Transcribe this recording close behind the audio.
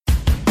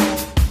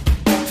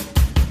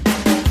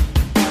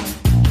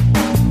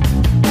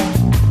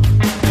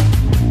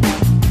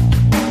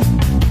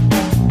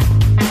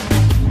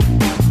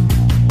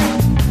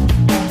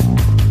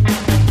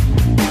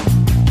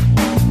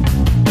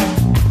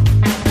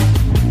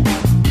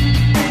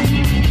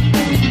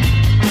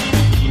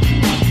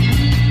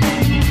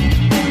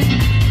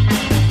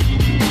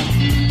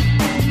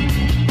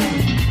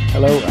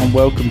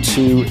welcome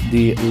to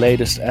the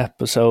latest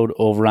episode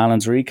of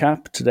Rallan's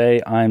Recap.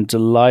 Today I'm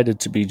delighted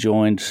to be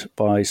joined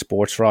by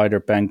sports writer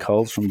Ben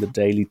Coles from the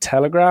Daily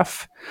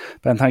Telegraph.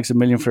 Ben, thanks a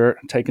million for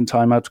taking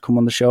time out to come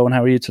on the show, and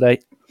how are you today?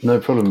 No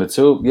problem at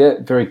all. Yeah,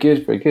 very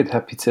good, very good.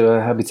 Happy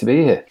to be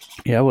here.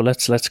 Yeah, well,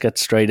 let's get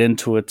straight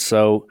into it.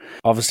 So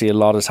obviously a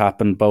lot has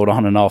happened both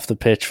on and off the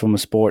pitch from a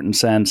sporting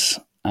sense.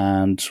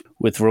 And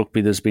with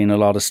rugby, there's been a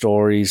lot of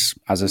stories,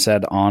 as I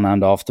said, on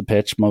and off the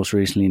pitch. Most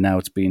recently now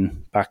it's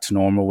been back to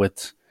normal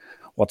with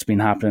what's been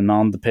happening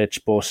on the pitch.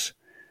 But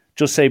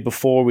just say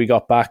before we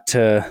got back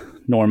to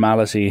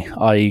normality,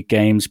 i.e.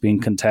 games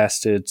being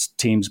contested,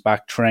 teams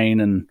back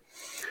training,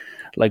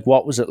 like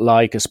what was it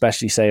like,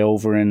 especially say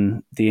over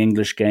in the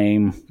English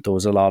game? There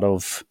was a lot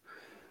of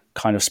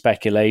kind of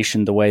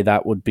speculation the way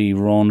that would be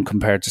run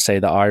compared to say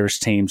the Irish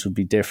teams would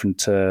be different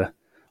to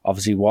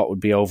obviously what would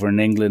be over in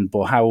England.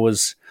 But how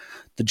was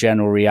the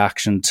general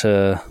reaction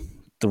to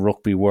the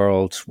rugby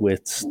world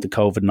with the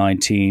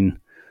COVID-19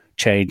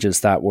 changes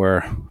that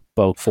were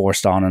both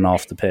forced on and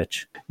off the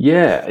pitch?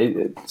 Yeah,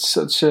 it's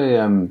such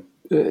a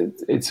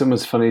it's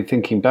almost funny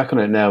thinking back on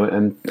it now,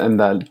 and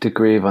that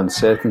degree of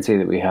uncertainty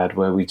that we had,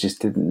 where we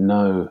just didn't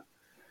know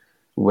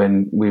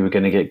when we were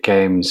going to get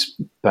games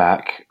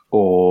back,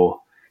 or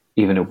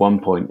even at one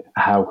point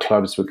how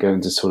clubs were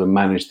going to sort of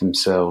manage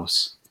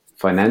themselves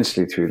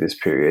financially through this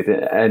period.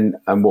 And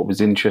what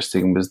was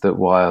interesting was that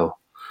while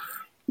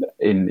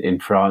in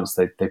France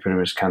they pretty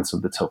much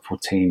cancelled the top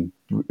 14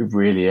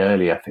 really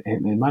early, I think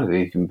it might have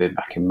even been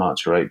back in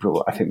March or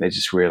April. I think they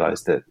just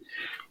realised that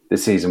the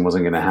season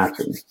wasn't going to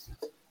happen.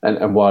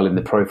 And while in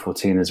the Pro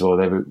 14 as well,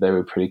 they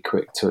were pretty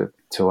quick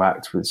to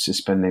act with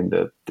suspending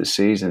the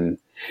season.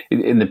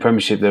 In the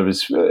Premiership, there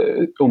was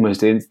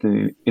almost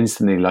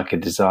instantly like a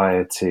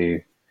desire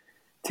to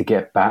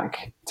get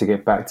back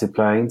to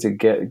playing, to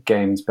get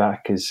games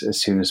back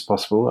as soon as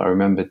possible. I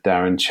remember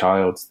Darren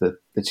Childs, the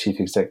chief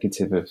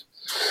executive of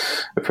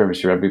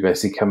Premiership Rugby,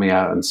 basically coming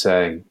out and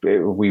saying,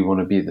 we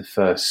want to be the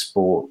first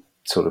sport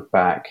sort of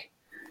back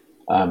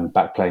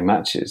playing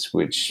matches,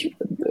 which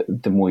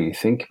the more you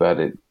think about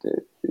it,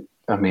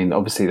 I mean,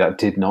 obviously that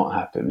did not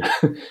happen.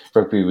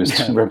 Rugby was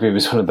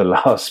one of the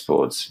last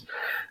sports.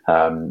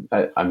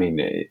 I mean,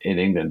 in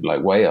England,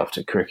 like way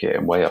after cricket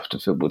and way after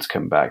football to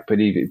come back.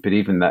 But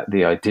even that,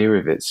 the idea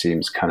of it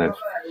seems kind of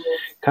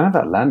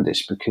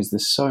outlandish, because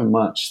there's so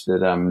much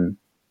that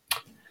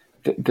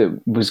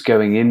that was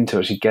going into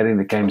actually getting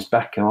the games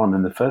back on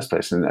in the first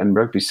place. And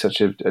rugby is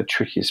such a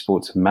tricky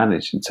sport to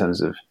manage in terms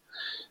of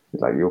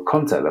like your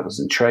contact levels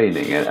and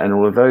training and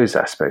all of those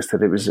aspects,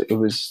 that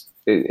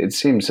it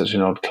seemed such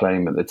an odd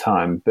claim at the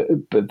time.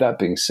 But that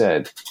being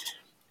said,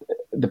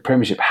 the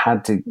Premiership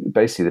had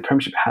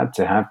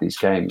to have these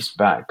games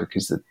back,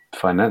 because the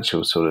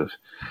financial sort of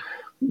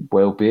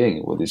well-being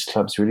of all these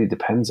clubs really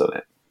depends on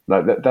it.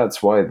 Like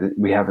that's why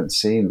we haven't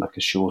seen like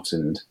a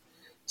shortened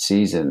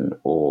season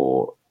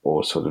or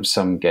sort of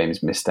some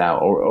games missed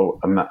out,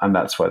 and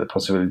that's why the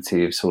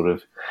possibility of sort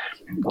of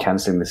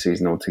cancelling the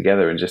season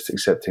altogether and just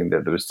accepting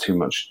that there was too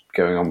much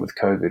going on with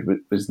COVID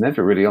was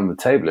never really on the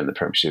table in the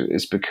Premiership.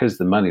 It's because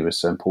the money was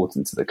so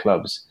important to the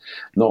clubs,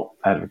 not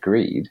out of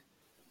greed,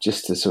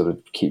 just to sort of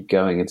keep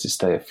going and to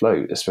stay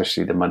afloat,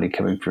 especially the money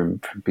coming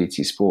from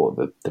BT Sport,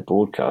 the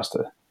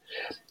broadcaster.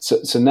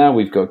 So now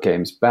we've got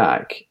games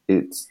back.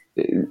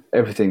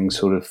 Everything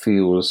sort of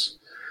feels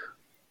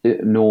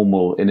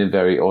normal in a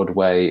very odd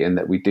way, in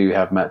that we do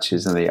have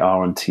matches and they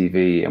are on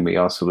TV and we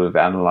are sort of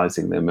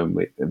analysing them,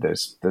 and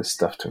there's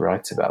stuff to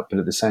write about. But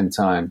at the same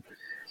time,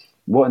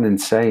 what an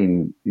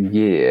insane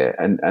year.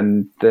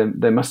 And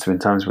there must have been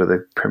times where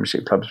the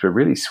Premiership clubs were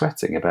really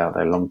sweating about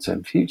their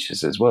long-term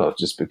futures as well,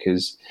 just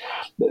because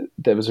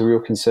there was a real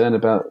concern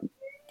about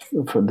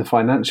the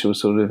financial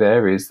sort of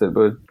areas that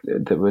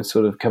were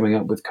sort of coming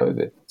up with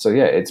COVID. So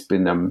yeah, it's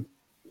been,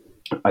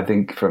 I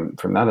think from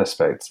that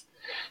aspect,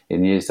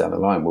 in years down the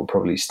line, we'll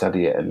probably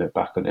study it and look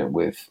back on it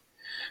with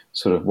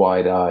sort of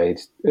wide-eyed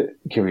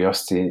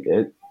curiosity,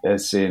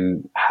 as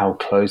in how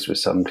close were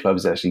some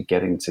clubs actually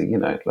getting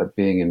to, like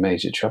being in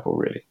major trouble,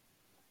 really.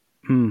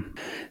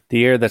 The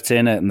year that's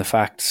in it, and the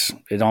fact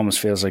it almost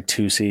feels like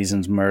two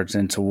seasons merged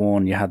into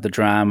one. You had the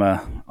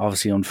drama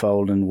obviously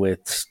unfolding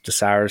with the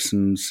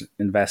Saracens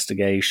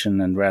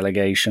investigation and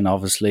relegation,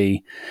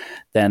 obviously.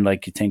 Then,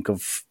 like, you think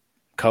of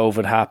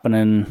COVID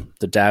happening,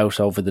 the doubt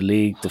over the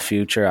league, the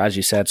future. As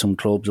you said, some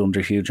clubs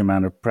under a huge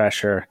amount of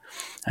pressure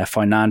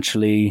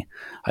financially.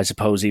 I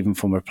suppose even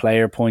from a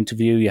player point of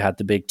view, you had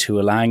the big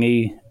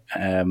Tuolangi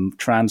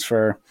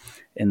transfer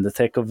in the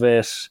thick of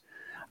it.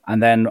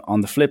 And then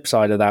on the flip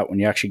side of that, when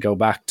you actually go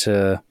back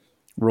to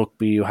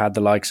rugby, you had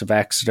the likes of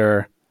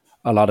Exeter.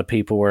 A lot of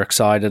people were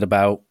excited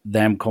about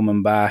them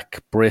coming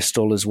back.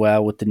 Bristol as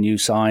well with the new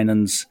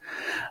signings.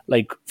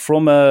 Like,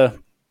 from a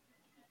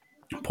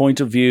point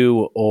of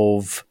view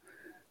of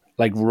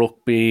like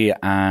rugby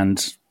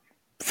and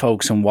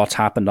focus on what's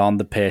happened on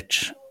the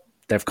pitch,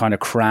 they've kind of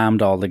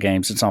crammed all the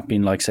games. It's not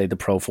been like, say, the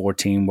Pro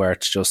 14 where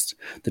it's just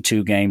the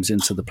 2 games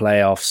into the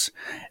playoffs.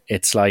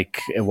 It's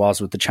like it was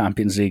with the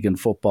Champions League in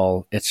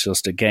football. It's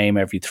just a game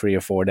every 3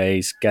 or 4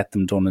 days, get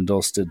them done and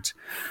dusted.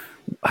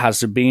 Has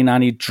there been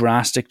any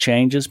drastic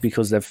changes?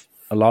 Because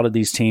a lot of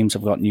these teams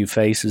have got new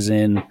faces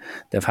in.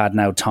 They've had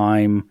now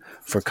time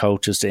for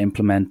coaches to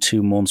implement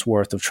 2 months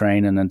worth of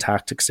training and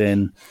tactics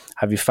in.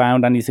 Have you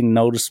found anything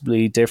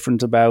noticeably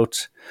different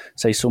about,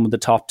 say, some of the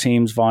top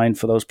teams vying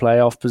for those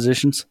playoff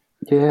positions?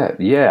 Yeah,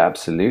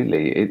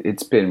 absolutely.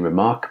 It's been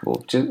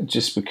remarkable.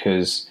 Just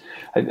because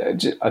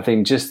I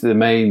think just the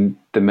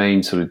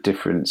main sort of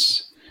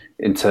difference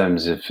in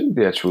terms of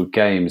the actual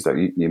games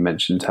that you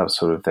mentioned, how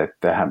sort of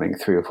they're happening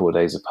 3 or 4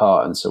 days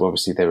apart, and so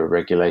obviously there were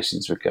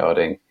regulations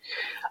regarding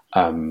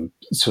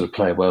sort of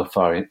player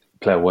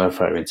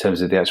welfare in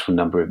terms of the actual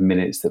number of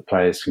minutes that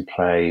players can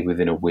play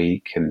within a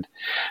week, and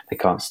they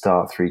can't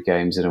start 3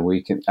 games in a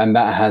week, and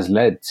that has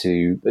led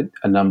to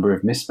a number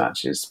of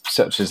mismatches,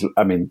 such as,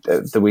 I mean,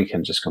 the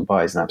weekend just gone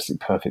by is an absolute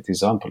perfect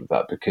example of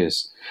that,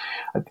 because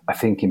I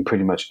think in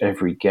pretty much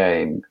every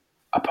game,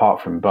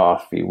 apart from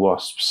Bath v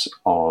Wasps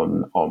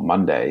on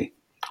Monday,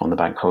 on the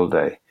bank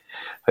holiday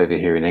over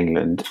here in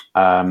England,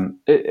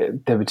 there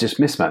were just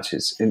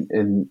mismatches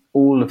in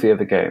all of the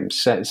other games.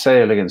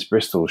 Sale against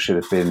Bristol should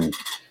have been,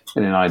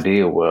 in an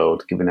ideal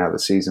world, given how the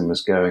season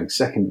was going,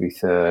 second v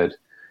third,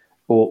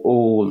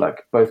 all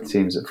like both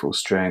teams at full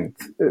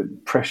strength,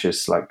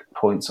 precious like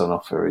points on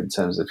offer in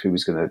terms of who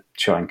was going to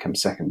try and come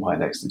second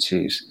behind Exeter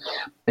Chiefs,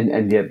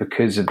 and yet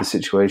because of the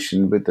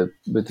situation with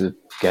the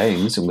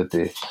games and with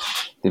the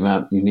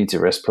amount you need to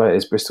rest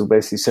players, Bristol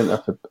basically sent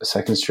up a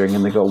second string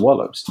and they got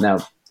walloped. Now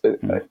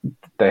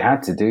they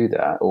had to do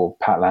that, or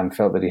Pat Lam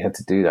felt that he had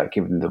to do that,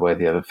 given the way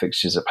the other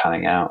fixtures are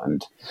panning out,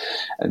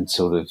 and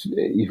sort of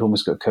you've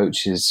almost got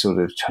coaches sort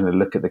of trying to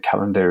look at the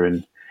calendar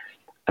and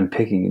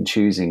picking and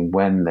choosing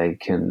when they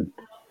can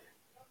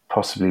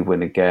possibly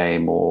win a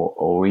game,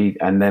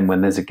 and then when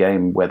there's a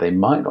game where they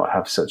might not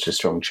have such a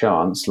strong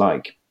chance,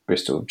 like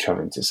Bristol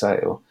travelling to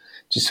Sale,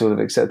 just sort of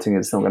accepting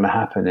it's not going to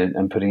happen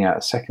and putting out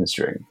a second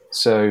string.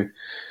 So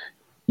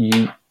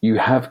you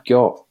have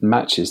got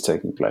matches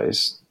taking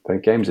place. The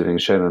games are being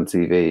shown on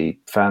TV.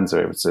 Fans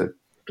are able to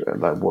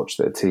like watch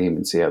their team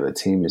and see how their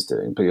team is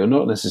doing, but you're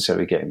not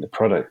necessarily getting the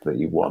product that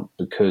you want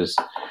because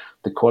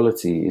the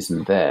quality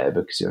isn't there,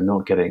 because you're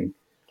not getting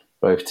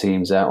both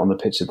teams out on the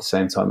pitch at the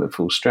same time at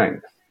full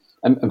strength.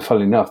 And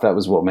funnily enough, that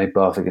was what made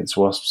Bath against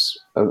Wasps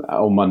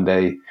on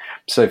Monday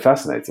so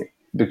fascinating,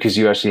 because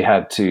you actually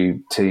had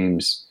 2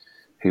 teams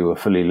who were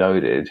fully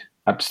loaded,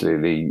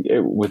 absolutely,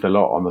 with a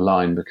lot on the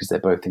line, because they're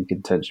both in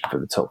contention for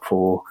the top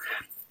 4.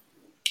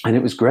 And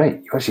it was great.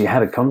 You actually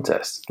had a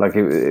contest. Like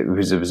it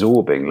was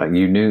absorbing. Like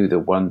you knew that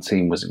one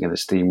team wasn't going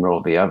to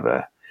steamroll the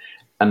other.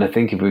 And I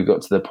think if we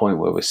got to the point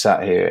where we're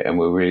sat here and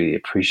we're really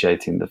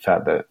appreciating the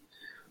fact that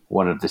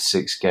one of the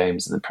 6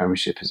 games in the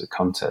Premiership is a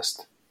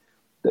contest,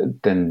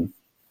 then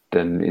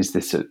is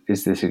this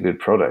a good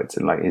product?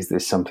 And like, is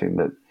this something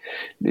that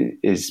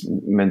is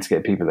meant to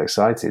get people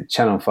excited?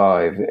 Channel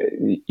 5,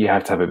 you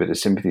have to have a bit of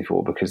sympathy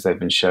for, because they've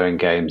been showing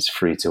games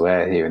free to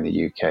air here in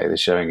the UK. They're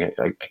showing a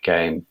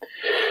game,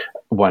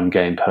 1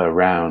 game per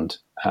round.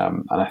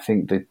 And I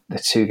think the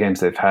 2 games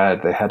they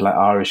had like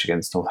Irish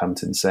against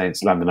Northampton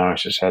Saints, London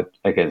Irish had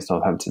against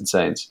Northampton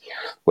Saints,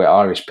 where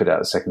Irish put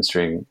out a second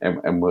string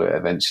and were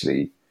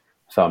eventually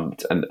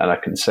thumped. And I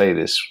can say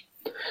this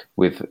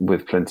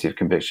with plenty of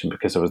conviction,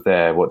 because I was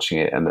there watching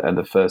it, and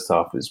the first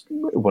half was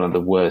one of the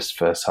worst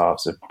first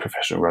halves of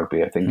professional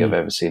rugby I think I've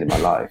ever seen in my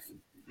life.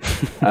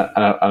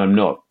 and I'm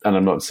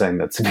not saying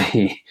that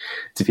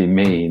to be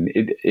mean.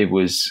 It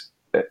was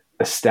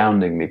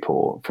astoundingly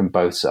poor from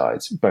both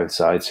sides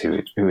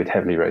who had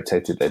heavily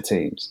rotated their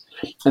teams,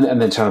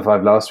 and then Channel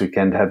 5 last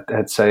weekend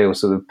had Sale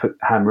sort of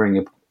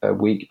hammering a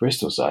weak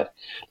Bristol side.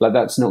 Like,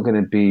 that's not going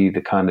to be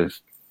the kind of,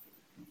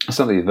 it's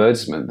not the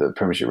advertisement that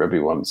Premiership Rugby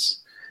wants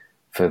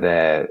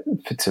to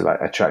like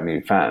attract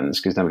new fans,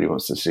 because nobody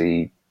wants to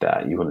see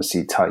that. You want to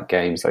see tight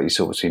games like you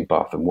saw between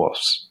Bath and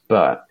Wasps,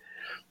 but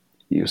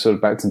you're sort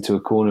of backed into a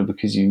corner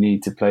because you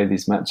need to play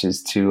these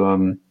matches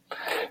to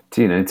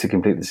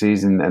complete the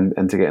season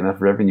and to get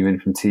enough revenue in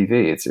from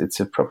TV. It's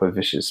a proper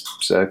vicious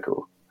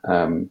circle.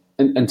 And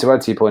to add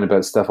to your point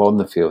about stuff on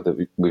the field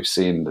that we've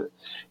seen that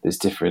is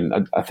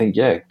different, I think,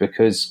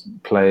 because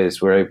players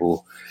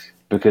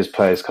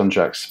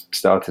contracts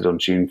started on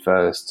June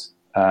 1st,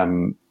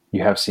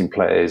 you have seen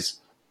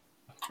players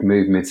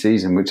move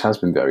mid-season, which has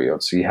been very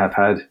odd. So you have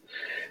had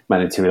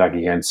Manu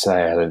Tuilagi going to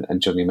Sale and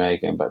Johnny May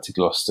going back to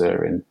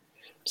Gloucester, and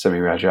Semi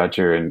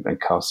Radradra and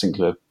Carl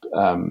Sinclair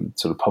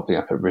sort of popping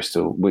up at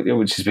Bristol,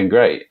 which has been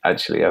great,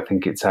 actually. I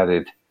think it's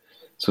added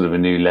sort of a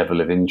new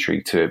level of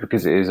intrigue to it,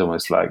 because it is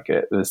almost like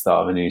at the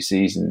start of a new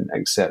season,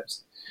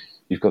 except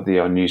you've got the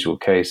unusual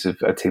case of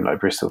a team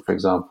like Bristol, for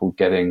example,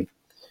 getting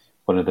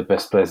one of the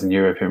best players in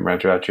Europe in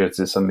Radradra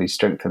to suddenly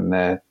strengthen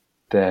their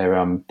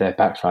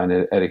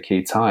backline at a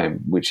key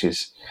time, which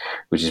is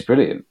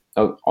brilliant.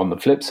 On the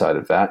flip side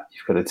of that,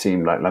 you've got a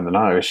team like London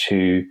Irish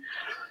who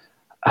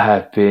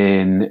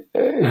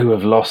who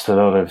have lost a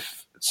lot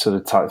of sort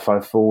of type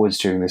 5 forwards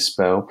during this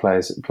spell.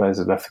 Players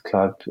have left the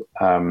club,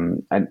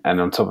 and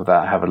on top of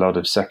that, have a lot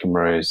of second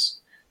rows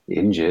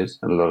injured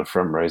and a lot of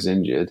front rows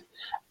injured,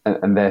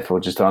 and therefore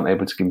just aren't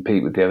able to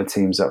compete with the other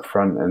teams up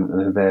front,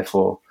 and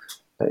therefore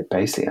they're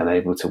basically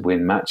unable to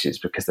win matches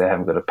because they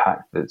haven't got a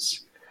pack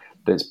that's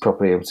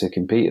properly able to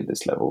compete at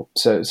this level.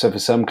 So for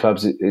some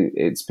clubs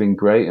it's been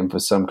great, and for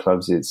some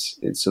clubs it's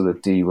sort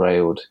of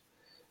derailed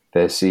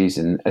their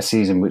season, a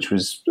season which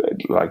was,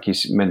 like you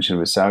mentioned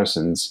with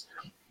Saracens,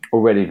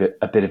 already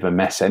a bit of a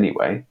mess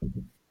anyway,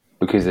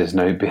 because there's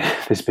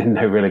been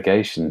no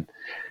relegation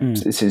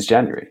since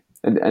January,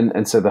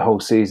 and so the whole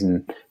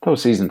season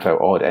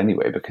felt odd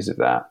anyway because of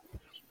that.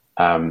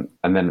 And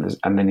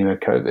then you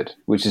had COVID,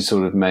 which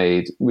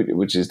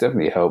has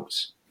definitely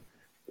helped.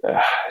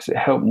 Has it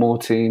helped more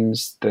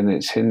teams than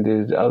it's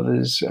hindered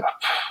others?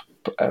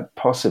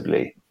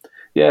 Possibly,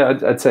 yeah.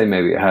 I'd say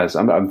maybe it has.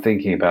 I'm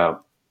thinking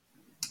about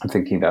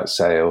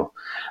Sale,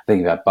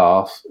 thinking about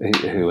Bath,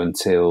 who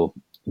until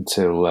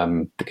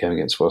the game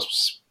against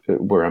Wasps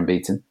were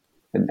unbeaten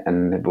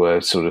and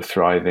were sort of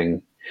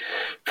thriving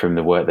from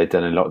the work they'd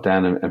done in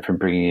lockdown and from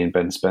bringing in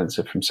Ben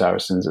Spencer from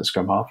Saracens at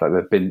scrum half. Like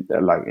they've been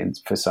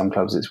for some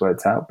clubs it's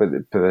worked out, but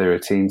there are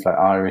teams like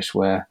Irish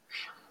where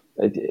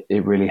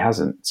it really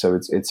hasn't. So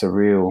it's a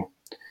real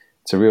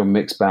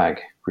mixed bag,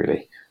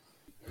 really.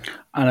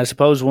 And I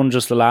suppose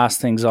just the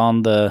last things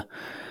on the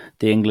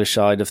English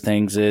side of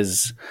things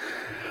is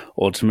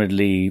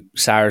ultimately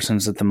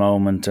Saracens at the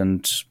moment,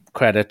 and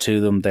credit to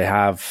them,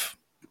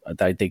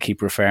 they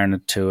keep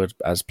referring to it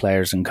as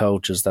players and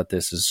coaches that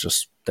this is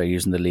just, they're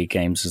using the league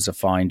games as a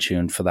fine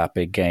tune for that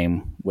big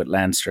game with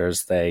Leinster,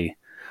 as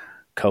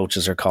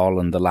coaches are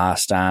calling the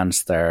last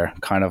dance, their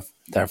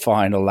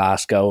final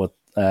last go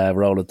at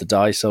roll at the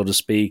dice, so to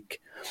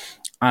speak.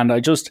 And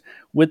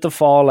with the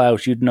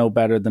fallout, you'd know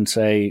better than,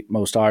 say,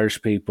 most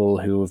Irish people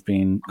who have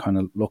been kind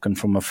of looking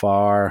from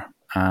afar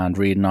and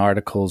reading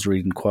articles,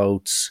 reading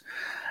quotes.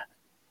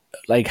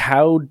 Like,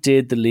 how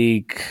did the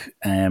league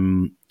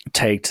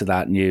take to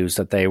that news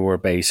that they were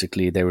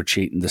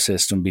cheating the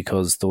system?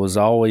 Because there was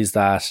always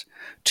that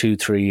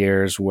 2-3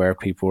 years where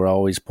people were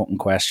always putting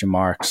question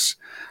marks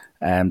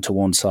to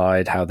one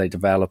side, how they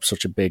developed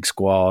such a big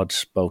squad,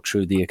 both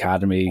through the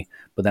academy,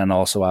 but then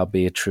also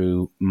albeit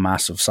through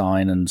massive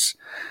signings.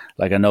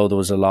 Like, I know there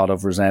was a lot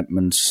of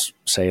resentments,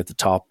 say, at the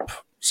top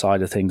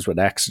side of things with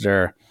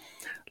Exeter.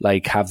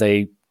 Like, have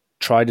they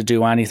tried to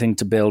do anything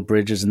to build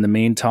bridges in the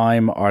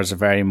meantime, or is it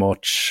very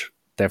much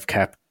they've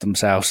kept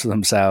themselves to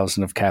themselves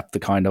and have kept the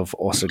kind of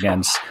us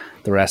against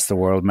the rest of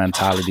the world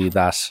mentality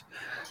that,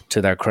 to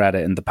their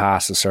credit, in the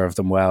past has served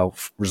them well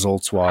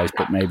results-wise,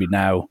 but maybe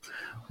now,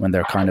 when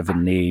they're kind of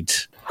in need,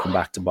 come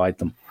back to bite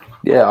them?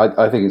 Yeah,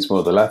 I think it's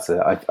more the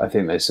latter. I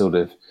think they sort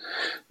of,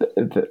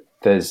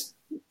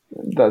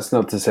 that's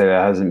not to say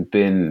there hasn't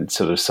been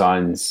sort of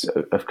signs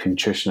of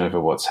contrition over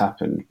what's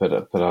happened,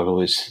 but I'll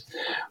always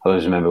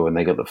remember when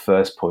they got the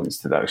first points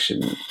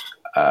deduction,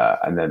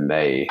 and then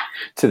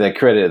to their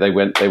credit, they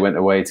went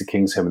away to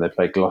Kingsholm and they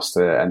played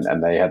Gloucester,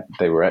 and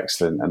they were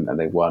excellent, and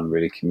they won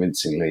really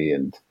convincingly.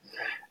 And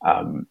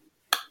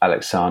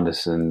Alex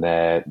Sanderson,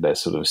 their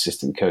sort of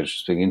assistant coach,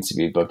 was being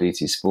interviewed by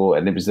BT Sport,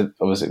 and it was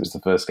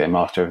the first game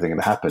after everything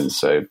had happened,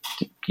 so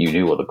you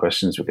knew what the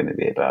questions were going to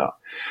be about.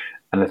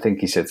 And I think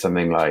he said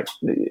something like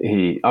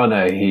he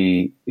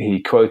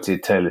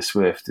quoted Taylor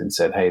Swift and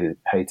said,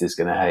 "Haters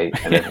gonna hate,"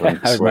 and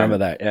everyone I remember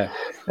that. Yeah,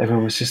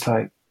 everyone was just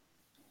like,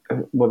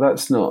 "Well,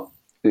 that's not.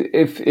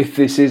 If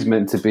this is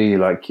meant to be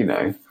like, you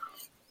know,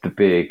 the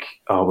big,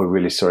 oh, we're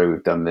really sorry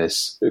we've done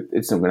this.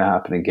 It's not going to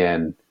happen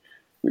again.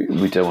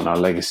 We don't want our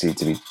legacy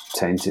to be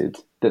tainted."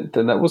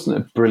 Then that wasn't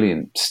a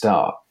brilliant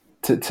start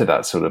to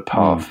that sort of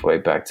pathway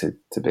back to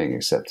being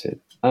accepted.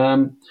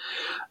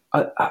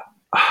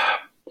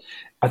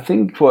 I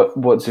think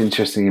what's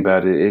interesting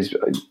about it is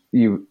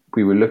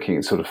we were looking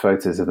at sort of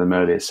photos of them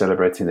earlier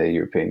celebrating their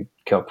European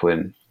Cup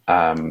win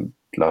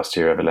last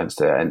year over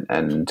Leinster,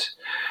 and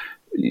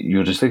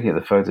you're just looking at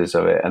the photos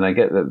of it, and I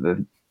get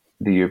that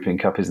the European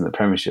Cup isn't the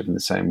Premiership and the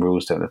same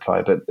rules don't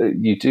apply, but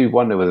you do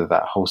wonder whether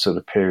that whole sort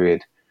of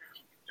period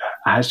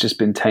has just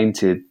been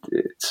tainted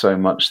so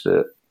much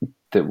that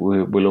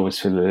we'll always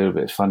feel a little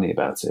bit funny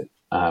about it.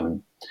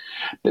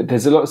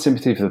 There's a lot of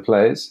sympathy for the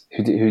players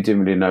who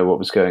didn't really know what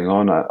was going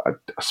on. I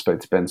spoke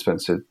to Ben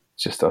Spencer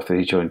just after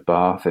he joined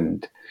Bath,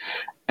 and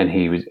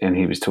he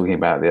was talking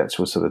about the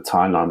actual sort of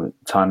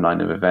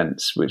timeline of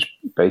events, which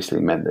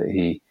basically meant that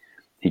he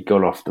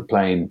got off the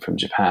plane from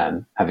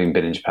Japan, having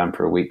been in Japan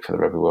for a week for the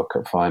Rugby World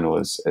Cup final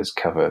as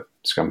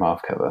scrum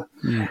half cover,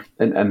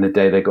 and the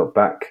day they got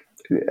back,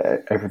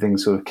 everything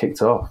sort of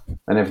kicked off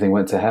and everything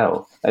went to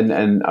hell.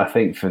 And I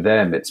think for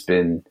them it's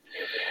been.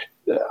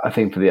 I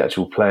think for the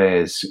actual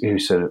players who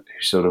sort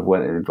of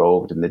went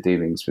involved in the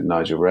dealings with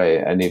Nigel Ray,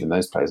 and even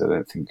those players, I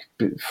don't think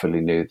fully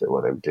knew that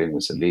what they were doing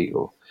was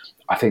illegal.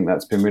 I think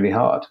that's been really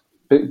hard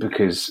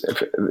because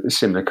a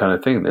similar kind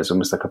of thing. There's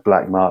almost like a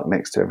black mark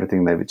next to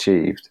everything they've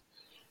achieved,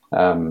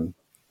 and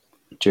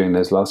during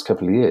those last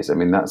couple of years. I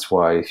mean, that's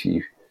why if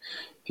you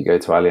go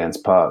to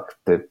Allianz Park,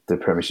 the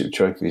Premiership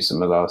trophies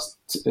from the last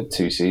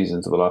two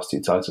seasons, or the last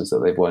two titles that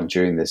they've won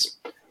during this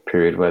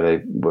period where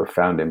they were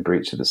found in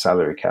breach of the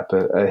salary cap,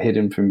 are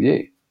hidden from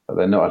view.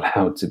 They're not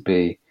allowed to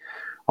be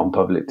on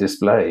public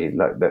display.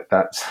 Like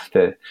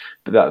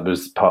that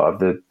was part of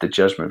the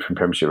judgment from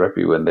Premiership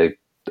Rugby when they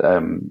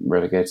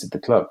relegated the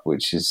club,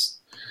 which is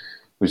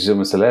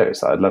almost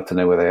hilarious. I'd love to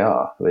know where they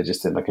are. Are they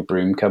just in like a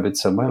broom cupboard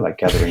somewhere, like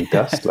gathering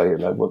dust? Like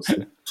what's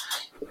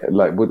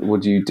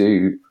what do you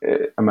do?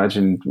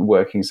 Imagine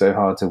working so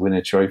hard to win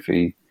a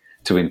trophy,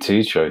 to win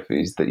two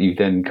trophies that you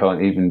then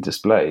can't even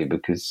display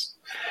because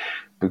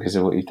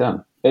of what you've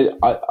done.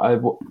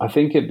 I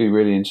think it'd be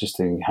really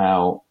interesting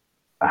how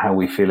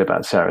we feel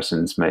about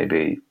Saracens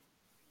maybe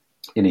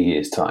in a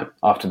year's time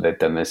after they've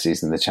done their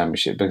season in the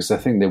Championship, because I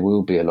think there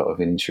will be a lot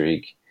of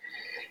intrigue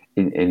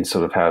in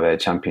sort of how their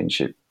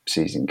Championship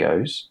season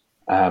goes.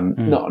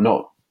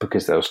 Not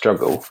because they'll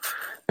struggle,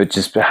 but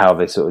just how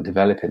they sort of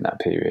develop in that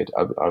period.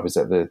 I was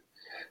at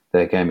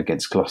their game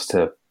against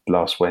Gloucester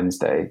last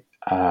Wednesday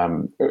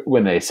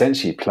when they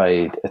essentially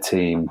played a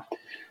team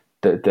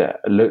that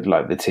looked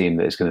like the team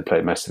that is going to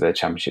play most of their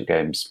Championship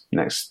games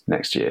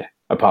next year,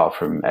 apart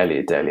from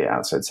Elliot Daly at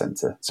outside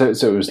centre. So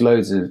it was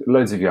loads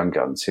of young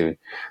guns who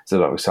there's a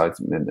lot of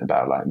excitement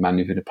about, like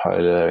Manu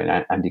Vunipola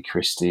and Andy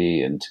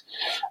Christie and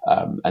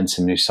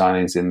some new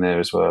signings in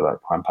there as well,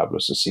 like Juan Pablo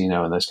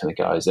Socino and those kind of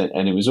guys.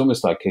 And it was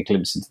almost like a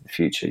glimpse into the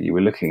future. You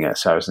were looking at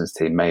Saracens'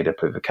 team made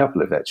up of a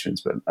couple of veterans,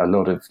 but a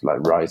lot of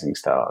like rising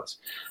stars.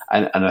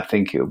 And I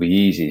think it will be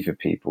easy for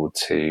people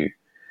to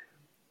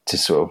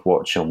sort of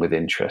watch on with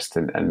interest,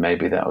 and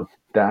maybe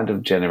that'll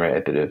generate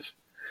a bit of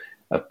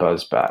a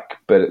buzz back.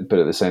 But at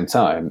the same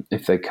time,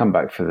 if they come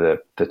back for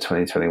the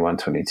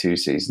 2021-22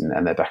 season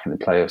and they're back in the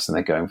playoffs and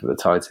they're going for the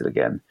title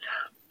again,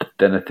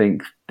 then I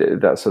think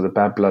that sort of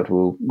bad blood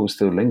will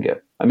still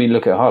linger. I mean,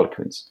 look at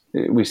Harlequins.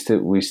 We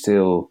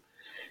still,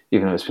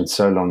 even though it's been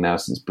so long now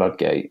since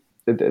Bloodgate,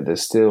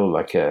 there's still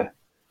like and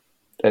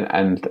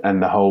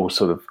the whole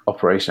sort of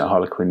operation at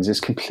Harlequins is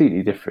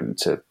completely different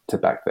to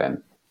back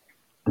then.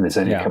 And there's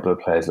only a couple of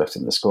players left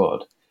in the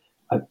squad.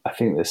 I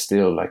think there's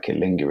still like a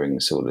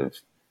lingering sort of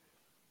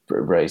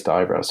raised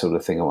eyebrow sort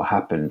of thing on what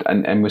happened.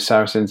 And with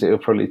Saracens, it'll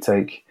probably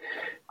take,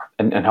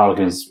 and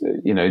Harlequins,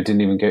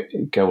 didn't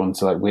even go on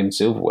to like win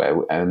silverware,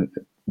 and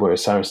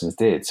whereas Saracens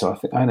did. So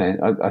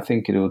I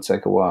think it'll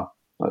take a while.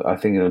 I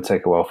think it'll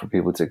take a while for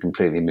people to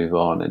completely move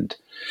on, and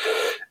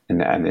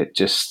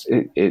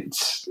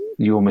it's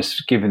you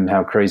almost, given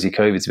how crazy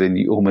COVID's been,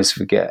 you almost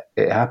forget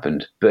it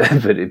happened, but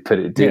it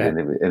did, yeah.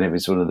 and it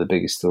was one of the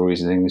biggest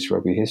stories in English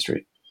rugby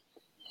history.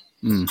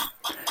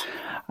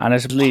 And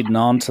it's leading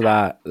on to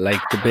that,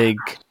 like the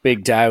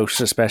big doubt,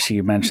 especially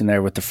you mentioned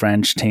there with the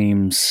French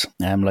teams.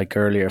 Like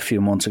earlier, a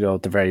few months ago,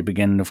 at the very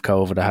beginning of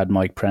COVID, I had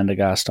Mike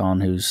Prendergast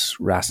on, who's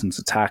Racing's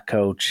attack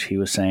coach. He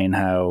was saying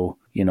how,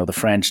 the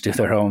French do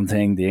their own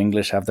thing, the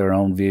English have their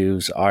own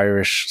views,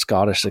 Irish,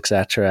 Scottish,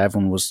 etc.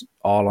 Everyone was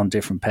all on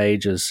different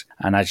pages.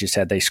 And as you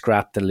said, they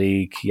scrapped the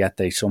league, yet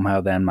they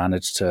somehow then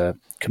managed to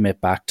commit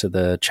back to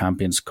the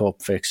Champions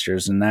Cup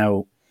fixtures. And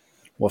now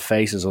what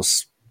faces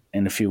us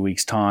in a few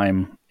weeks'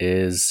 time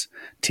is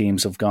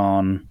teams have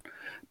gone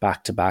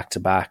back to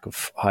back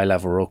of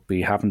high-level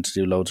rugby, having to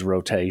do loads of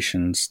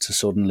rotations, to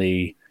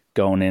suddenly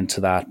going into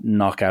that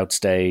knockout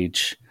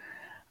stage.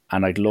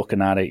 And like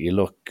looking at it, you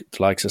look,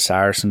 the likes of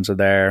Saracens are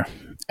there,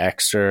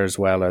 Exeter as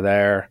well are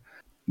there.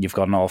 You've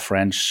got an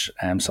all-French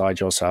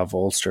side, you also have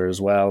Ulster as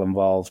well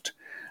involved.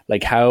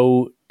 Like,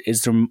 how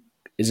is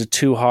it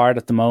too hard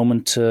at the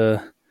moment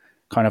to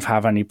kind of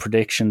have any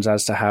predictions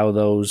as to how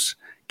those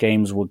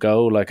games will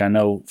go? Like, I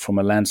know from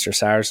a Leinster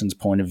Saracens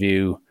point of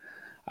view,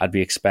 I'd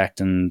be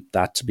expecting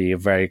that to be a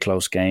very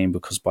close game,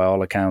 because by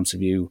all accounts, if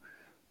you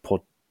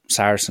put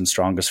Saracens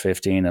strongest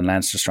 15 and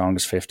Leinster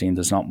strongest 15,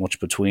 there's not much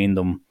between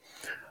them.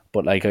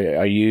 But like,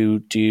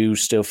 do you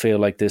still feel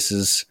like this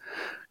is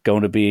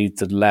going to be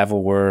the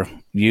level we're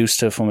used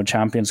to from a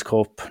Champions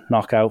Cup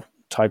knockout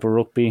type of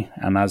rugby?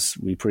 And as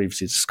we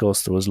previously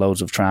discussed, there was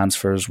loads of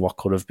transfers, what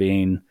could have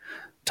been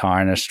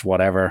tarnished,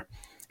 whatever.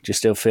 Do you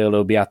still feel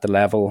it'll be at the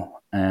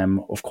level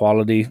of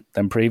quality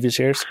than previous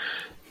years?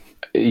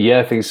 Yeah,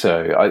 I think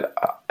so.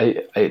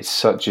 It's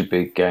such a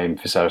big game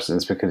for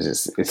Saracens because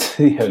it's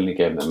the only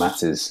game that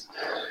matters,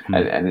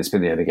 and it's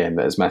been the only game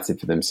that has mattered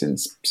for them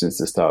since the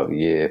start of the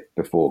year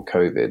before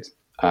COVID.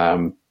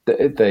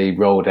 They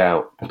rolled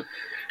out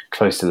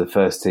close to the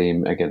first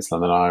team against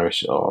London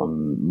Irish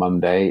on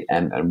Monday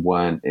and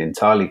weren't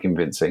entirely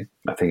convincing,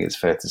 I think it's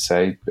fair to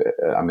say.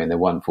 I mean, they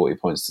won 40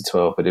 points to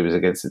 12, but it was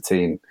against a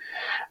team,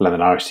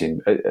 London Irish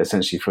team,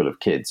 essentially full of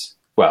kids.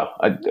 Well,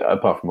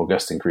 apart from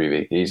Augustine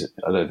Creevy,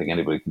 I don't think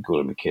anybody can call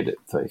him a kid at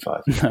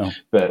 35. No.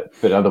 But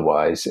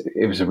otherwise,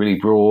 it was a really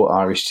raw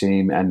Irish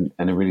team and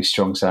a really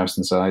strong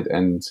Saracen side,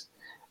 and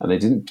they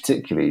didn't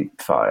particularly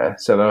fire.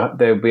 So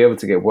they'll be able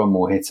to get one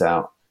more hit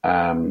out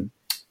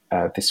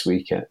this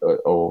weekend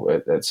or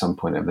at some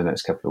point over the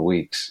next couple of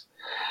weeks.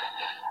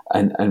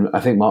 And I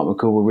think Mark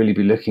McCall will really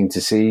be looking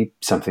to see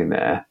something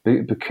there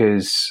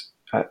because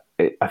I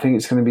think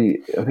it's going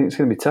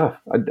to be tough.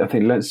 I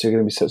think Leinster are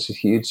going to be such a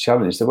huge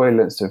challenge. The way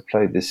Leinster have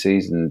played this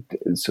season,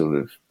 sort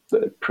of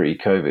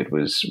pre-COVID,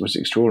 was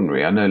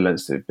extraordinary. I know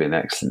Leinster have been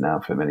excellent now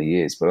for many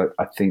years, but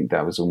I think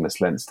that was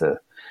almost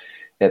Leinster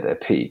at their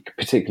peak,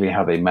 particularly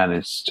how they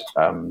managed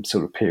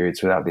sort of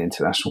periods without the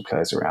international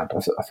players around. I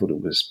thought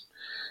it was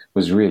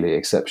really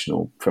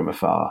exceptional from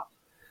afar,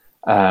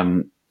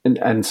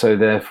 and so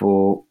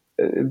therefore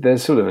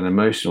there's sort of an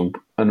emotional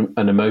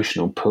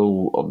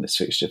pull on this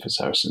fixture for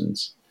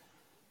Saracens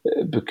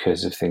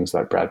because of things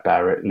like Brad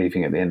Barrett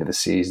leaving at the end of the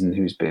season,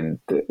 who's been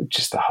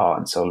just the heart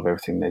and soul of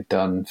everything they've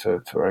done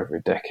for over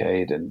a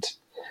decade. And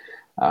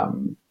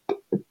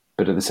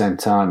but at the same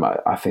time,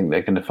 I think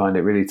they're going to find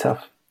it really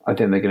tough.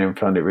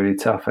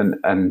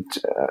 And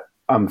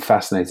I'm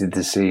fascinated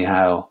to see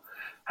how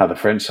the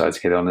French sides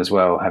get on as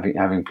well,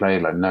 having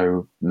played like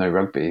no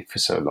rugby for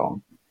so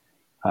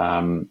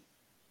long.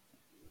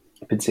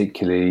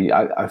 Particularly,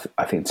 I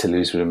think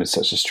Toulouse would have been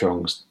such a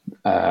strong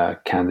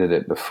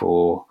candidate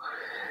before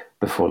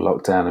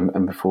lockdown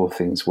and before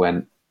things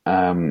went,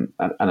 and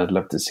I'd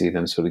love to see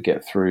them sort of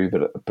get through.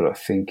 But I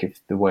think if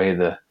the way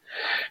the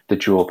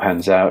draw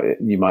pans out,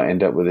 you might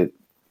end up with it.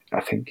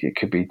 I think it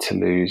could be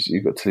Toulouse.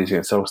 You've got Toulouse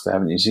against Ulster,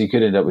 haven't you? So you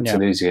could end up with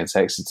Toulouse against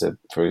Exeter,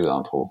 for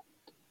example,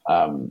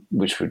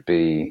 which would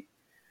be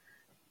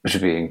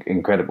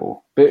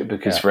incredible.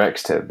 Because for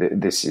Exeter,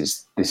 this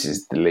is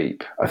the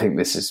leap. I think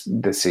this is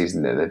the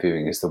season that they're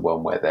viewing as the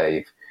one where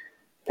they're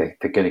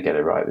going to get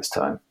it right this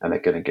time, and they're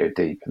going to go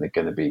deep, and they're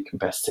going to be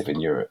competitive in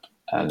Europe.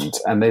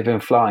 And they've been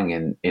flying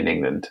in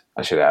England,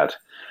 I should add.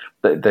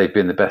 They've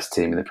been the best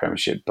team in the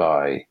Premiership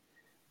by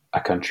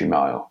a country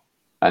mile.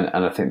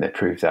 And I think they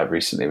proved that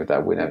recently with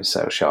that win over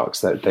Sale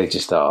Sharks. That they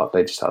just are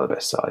the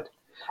best side.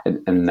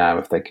 And now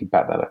if they can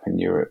back that up in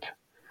Europe,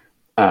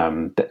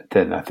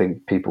 then I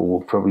think people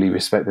will probably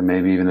respect them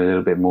maybe even a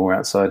little bit more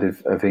outside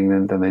of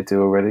England than they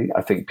do already.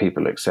 I think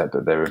people accept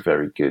that they're a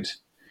very good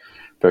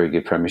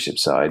Premiership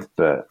side,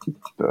 but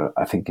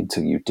I think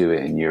until you do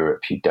it in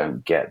Europe, you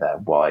don't get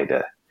that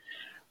wider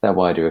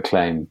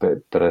acclaim.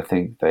 But I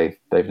think they've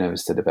never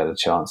stood a better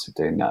chance of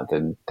doing that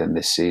than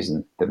this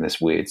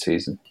weird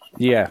season.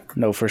 Yeah,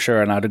 no, for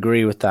sure. And I'd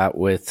agree with that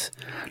with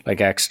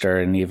like Exeter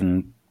and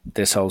even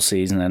this whole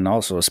season, and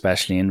also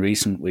especially in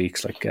recent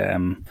weeks, like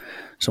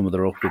some of the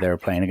rugby they were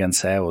playing against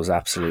Sale was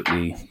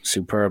absolutely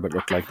superb. It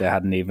looked like they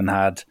hadn't even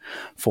had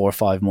 4 or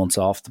 5 months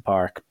off the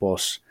park.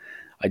 But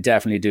I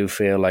definitely do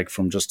feel like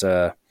from just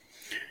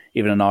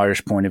even an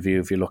Irish point of view,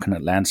 if you're looking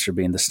at Leinster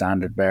being the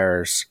standard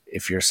bearers,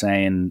 if you're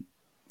saying,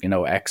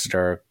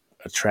 Exeter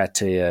a threat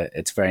to you,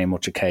 it's very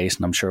much a case,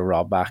 and I'm sure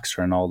Rob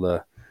Baxter and all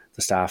the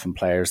staff and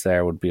players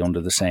there would be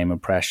under the same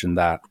impression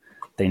that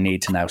they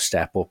need to now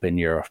step up in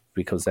Europe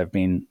because they've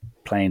been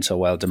playing so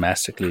well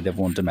domestically. They've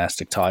won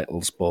domestic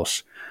titles,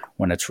 but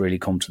when it's really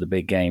come to the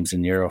big games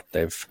in Europe,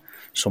 they've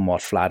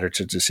somewhat flattered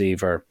to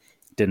deceive or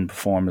didn't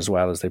perform as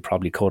well as they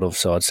probably could have.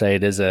 So I'd say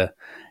it is a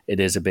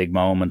big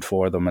moment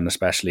for them, and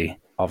especially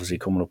obviously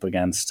coming up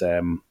against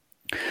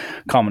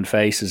common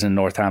faces in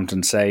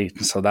Northampton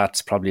Saints. So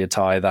that's probably a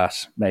tie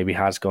that maybe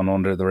has gone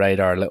under the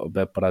radar a little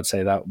bit, but I'd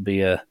say that would be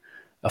a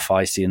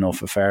feisty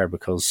enough affair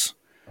because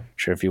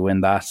sure, if you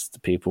win that, the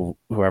people,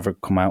 whoever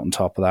come out on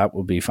top of that,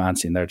 will be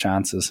fancying their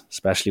chances,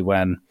 especially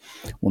when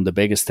one of the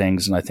biggest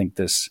things, and I think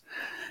this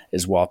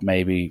is what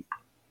maybe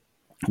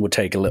would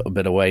take a little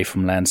bit away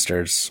from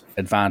Leinster's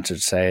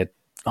advantage, say at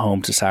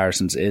home to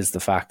Saracens, is the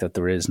fact that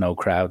there is no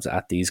crowds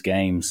at these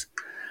games,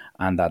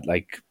 and that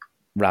like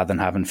rather than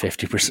having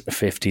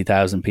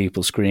 50,000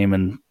 people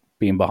screaming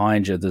being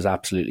behind you, there's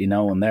absolutely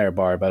no one there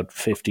bar about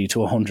 50 to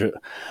 100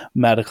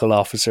 medical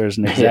officers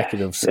and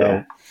executives.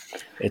 So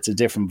it's a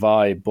different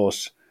vibe.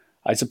 But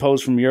I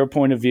suppose from your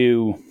point of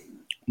view,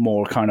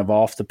 more kind of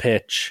off the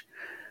pitch,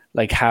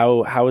 like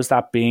how has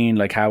that been?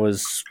 Like how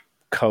has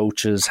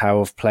coaches, how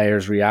have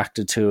players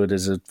reacted to it?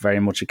 Is it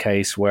very much a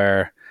case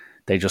where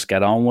they just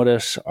get on with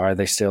it? Or are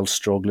they still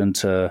struggling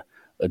to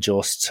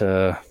adjust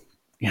to,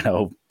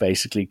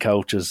 basically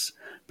coaches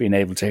being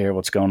able to hear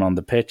what's going on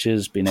the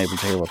pitches, being able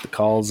to hear what the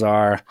calls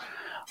are?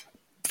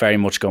 Very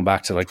much going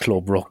back to like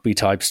club rugby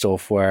type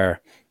stuff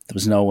where there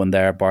was no one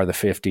there bar the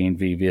 15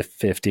 v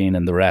 15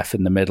 and the ref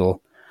in the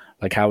middle.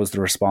 Like how was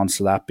the response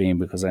to that been?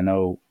 Because I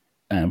know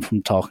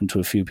from talking to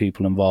a few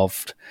people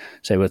involved,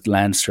 say with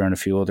Leinster and a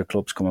few other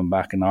clubs coming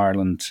back in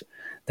Ireland,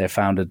 they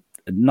found it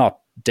not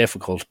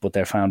difficult, but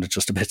they found it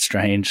just a bit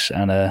strange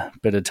and a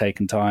bit of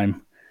taking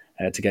time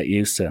to get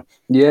used to.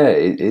 Yeah,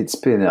 it's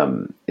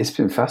been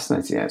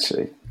fascinating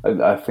actually.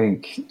 I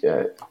think,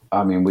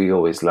 we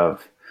always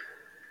love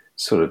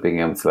sort of being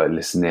able to like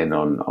listen in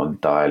on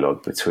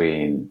dialogue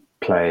between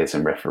players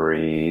and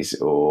referees,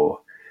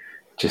 or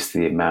just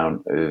the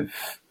amount of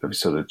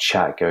sort of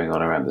chat going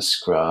on around the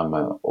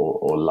scrum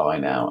or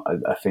line out.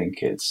 I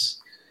think it's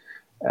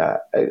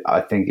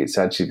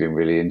actually been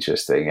really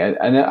interesting,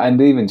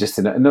 and even just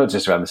not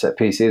just around the set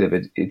piece either,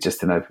 but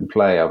just in open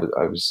play. I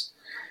was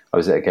I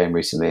was at a game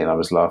recently and I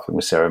was laughing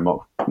with Sarah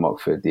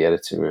Mockford, the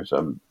editor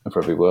of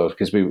Rugby World,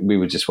 because we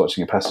were just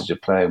watching a passage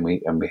of play and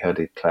we heard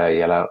a player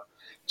yell out,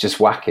 "Just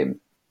whack him,"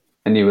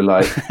 and you were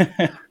like,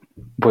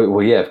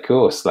 "Well, yeah, of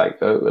course,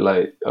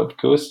 of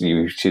course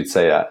you should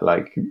say that,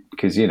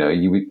 because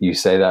you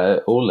say that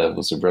at all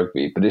levels of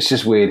rugby, but it's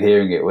just weird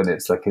hearing it when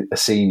it's like a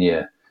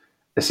senior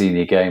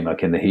game,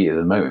 like in the heat of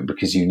the moment,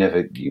 because you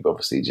never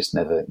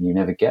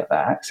get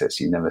that access.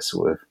 You never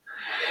sort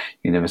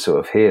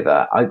of hear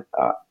that.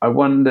 I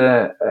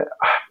wonder.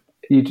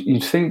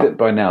 You'd think that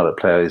by now that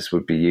players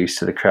would be used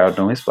to the crowd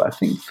noise, but I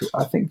think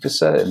for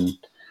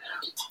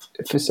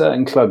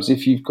certain clubs,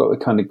 if you've got the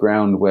kind of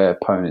ground where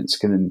opponents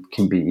can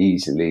be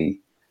easily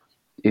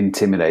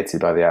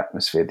intimidated by the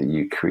atmosphere that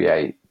you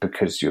create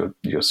because you're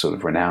sort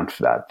of renowned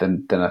for that,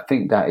 then I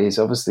think that is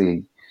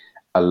obviously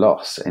a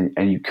loss, and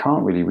you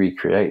can't really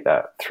recreate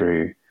that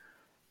through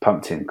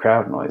pumped in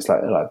crowd noise.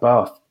 Like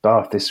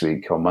Bath this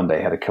week on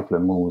Monday had a couple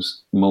of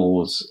mauls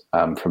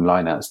from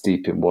lineouts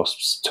deep in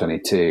Wasps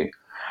 22,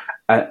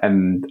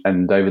 and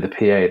over the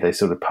PA they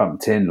sort of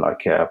pumped in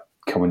like a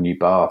 "Come on, you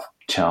Bath"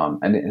 chant,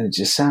 and it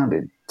just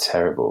sounded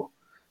terrible.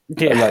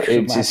 Yeah, like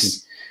it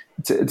just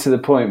to the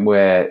point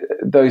where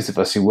those of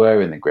us who were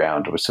in the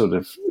ground were sort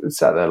of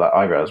sat there like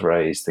eyebrows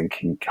raised,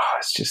 thinking,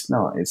 "God,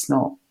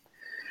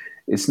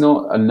 it's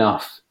not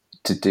enough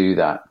to do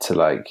that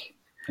to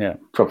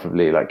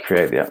properly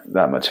create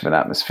that much of an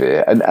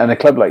atmosphere." And a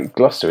club like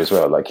Gloucester as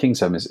well, like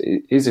Kingsholm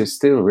is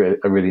still a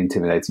really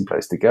intimidating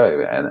place to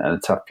go, and a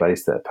tough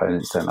place that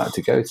opponents don't like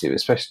to go to,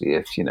 especially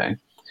if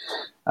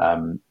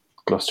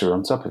Gloucester are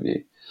on top of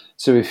you.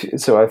 So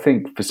I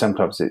think for some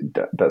clubs that's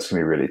going to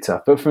be really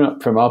tough. But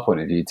from our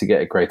point of view, to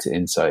get a greater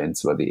insight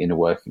into the inner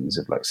workings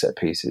of set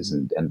pieces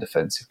and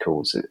defensive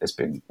calls has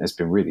been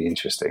really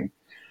interesting.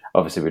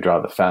 Obviously, we'd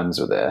rather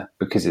fans were there,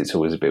 because it's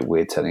always a bit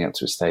weird turning up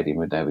to a stadium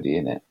with nobody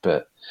in it.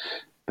 But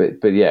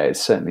yeah, it's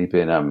certainly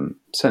been an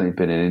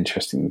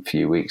interesting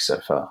few weeks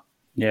so far.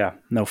 Yeah,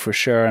 no, for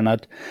sure. And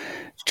I'd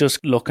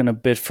just looking a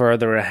bit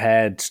further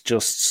ahead,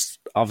 just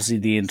obviously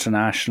the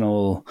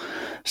international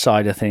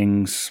side of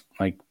things,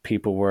 like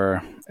people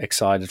were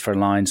excited for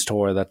Lions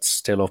Tour, that's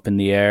still up in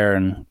the air,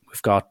 and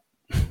we've got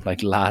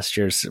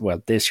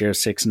this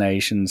year's Six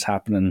Nations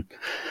happening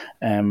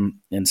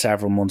in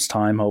several months'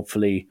 time,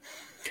 hopefully.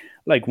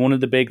 Like, one of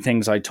the big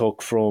things I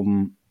took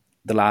from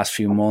the last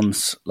few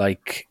months,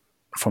 like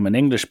from an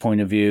English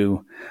point of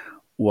view,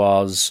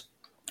 was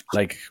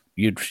like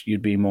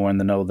you'd be more in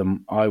the know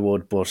than I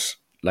would, but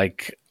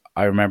like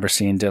I remember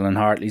seeing Dylan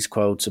Hartley's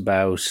quotes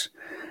about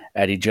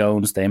Eddie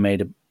Jones. They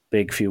made a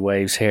big few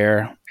waves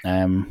here.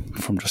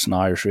 From just an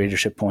Irish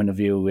readership point of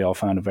view, we all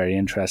found it very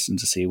interesting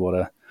to see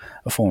what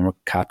a former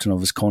captain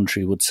of his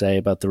country would say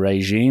about the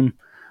regime.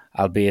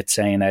 Albeit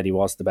saying Eddie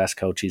was the best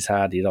coach he's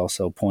had, he'd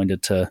also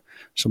pointed to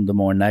some of the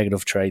more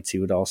negative traits he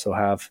would also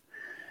have.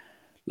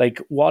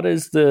 Like, what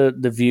is the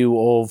view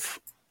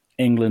of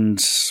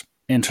England's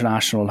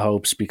international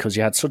hopes? Because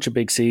you had such a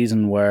big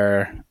season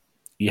where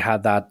you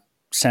had that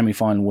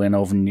semi-final win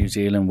over New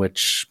Zealand,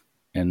 which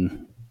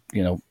in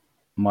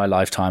my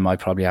lifetime I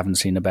probably haven't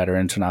seen a better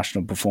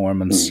international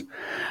performance.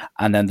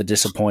 And then the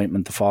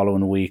disappointment the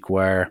following week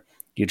where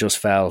you just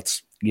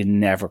felt you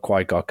never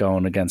quite got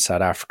going against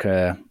South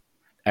Africa.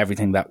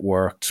 Everything that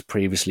worked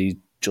previously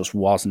just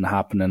wasn't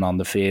happening on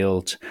the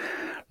field.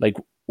 Like,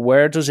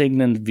 where does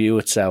England view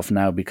itself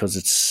now? Because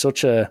it's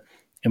such a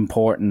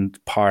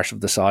important part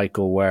of the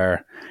cycle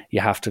where you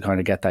have to kind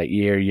of get that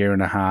year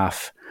and a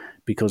half.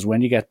 Because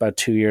when you get about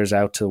 2 years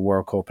out to the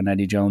World Cup, and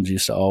Eddie Jones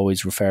used to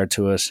always refer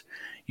to it,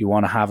 you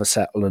want to have a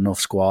settled enough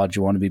squad.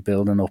 You want to be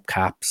building up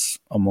caps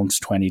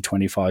amongst 20,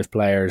 25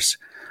 players.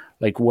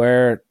 Like,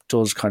 where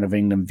does kind of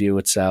England view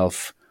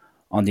itself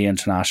on the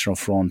international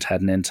front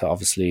heading into,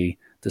 obviously,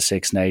 the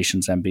Six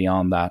Nations and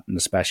beyond that, and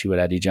especially with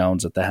Eddie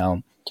Jones at the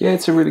helm? Yeah,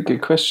 it's a really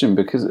good question,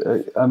 because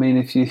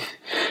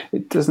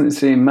it doesn't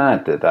seem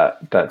mad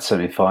that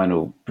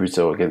semi-final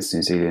result against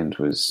New Zealand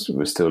was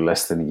still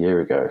less than a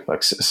year ago.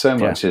 Like, so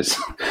much has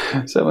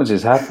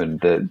happened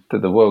that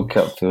the World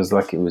Cup feels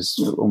like it was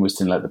almost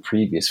in the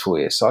previous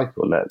 4-year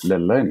cycle, let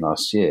alone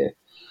last year.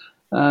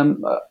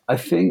 I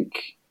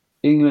think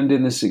England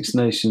in the Six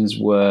Nations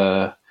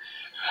were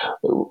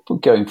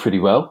going pretty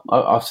well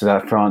after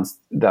that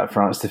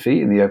France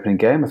defeat in the opening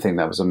game. I think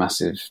that was a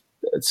massive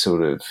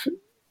sort of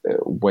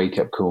wake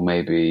up call,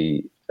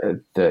 maybe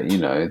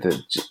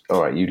that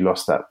all right, you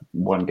lost that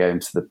one game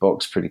to the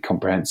Box pretty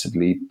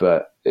comprehensively,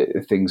 but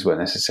things weren't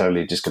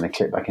necessarily just going to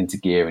click back into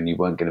gear, and you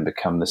weren't going to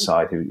become the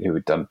side who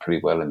had done pretty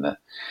well in the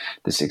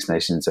Six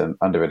Nations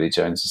under Eddie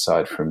Jones,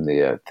 aside from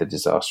the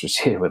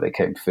disastrous year where they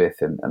came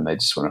fifth and they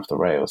just went off the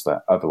rails.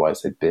 That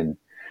otherwise they've been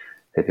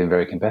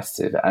very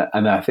competitive,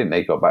 and I think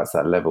they got back to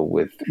that level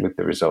with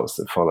the results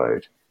that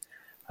followed.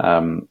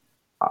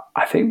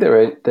 I think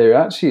they're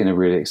actually in a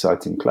really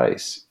exciting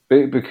place,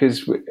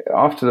 because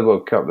after the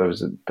World Cup there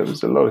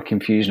was a lot of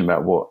confusion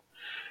about what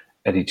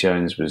Eddie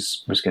Jones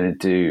was going to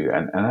do,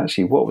 and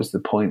actually what was the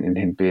point in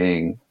him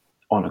being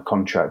on a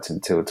contract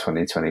until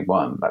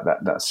 2021. Like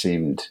that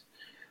seemed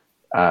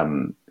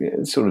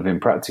sort of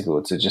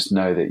impractical to just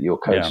know that your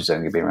coach is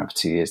only going to be around for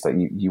 2 years. Like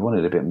you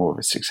wanted a bit more of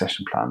a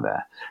succession plan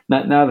there.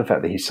 Now the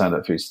fact that he signed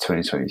up through to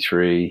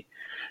 2023,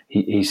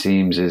 he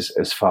seems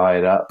as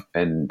fired up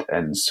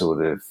and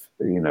sort of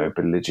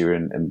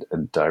belligerent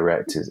and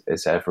direct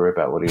as ever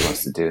about what he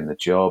wants to do in the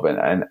job.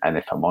 And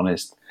if I'm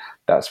honest,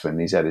 that's when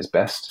he's at his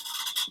best,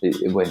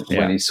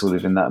 when he's sort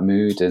of in that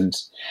mood and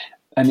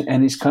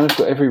he's kind of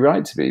got every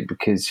right to be,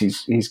 because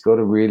he's got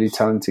a really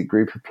talented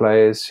group of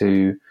players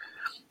who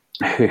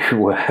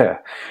were,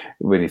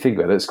 when you think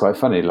about it, it's quite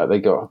funny. Like they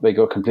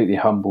got completely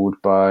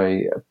humbled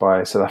by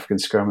a South African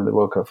scrum in the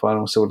World Cup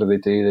final. So what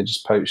do? They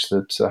just poached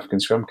the South African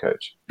scrum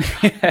coach.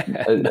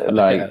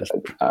 I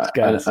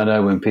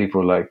know when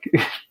people like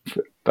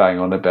bang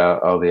on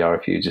about the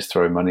RFU just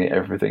throw money at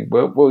everything.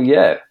 Well,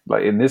 yeah.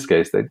 Like in this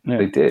case, they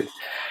did,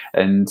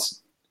 and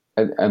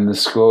the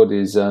squad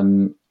is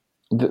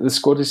the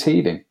squad is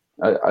heaving.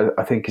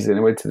 I think is the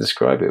only way to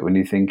describe it. When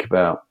you think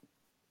about,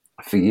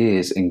 for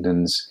years,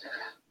 England's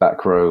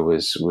back row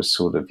was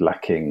sort of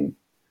lacking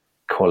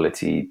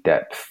quality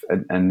depth,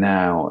 and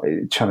now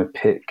trying to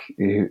pick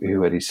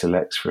who Eddie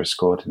selects for a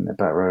squad in the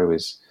back row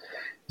is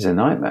a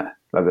nightmare.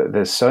 Like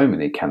there's so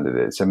many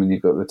candidates. I mean,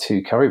 you've got the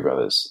two Curry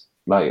brothers.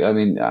 Like, I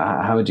mean,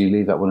 how would you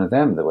leave out one of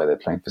them the way they're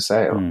playing for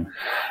sale?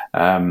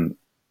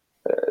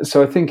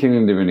 So I think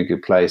England are in a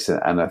good place,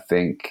 and I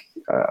think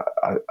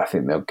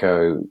they'll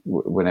go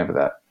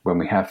when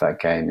we have that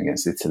game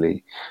against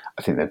Italy.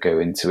 I think they'll go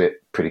into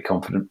it pretty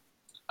confident.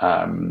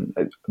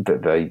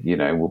 That they,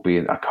 will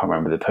be. I can't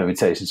remember the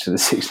permutations for the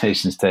Six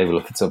Nations table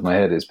off the top of my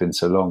head. It's been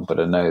so long, but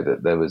I know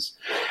that there's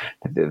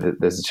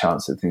a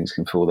chance that things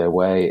can fall their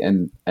way.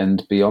 And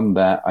beyond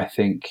that, I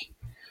think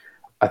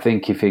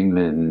if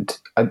England,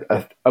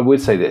 I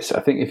would say this. I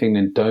think if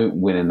England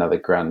don't win another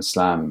Grand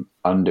Slam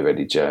under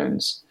Eddie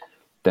Jones,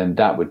 then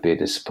that would be a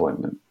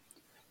disappointment.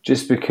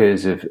 Just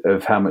because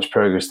of how much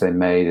progress they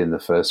made in the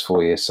first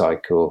 4-year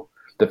cycle.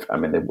 I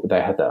mean,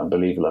 they had that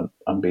unbelievable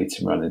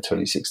unbeaten run in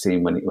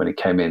 2016 when he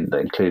came in,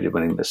 that included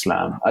winning the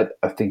Slam. I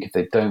think if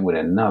they don't win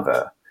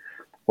another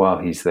while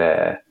he's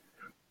there,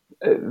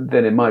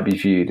 then it might be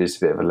viewed as a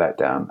bit of a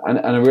letdown. And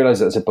I realise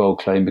that's a bold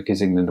claim, because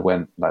England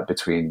went like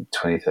between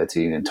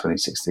 2013 and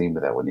 2016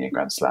 without winning a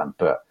Grand Slam,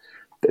 but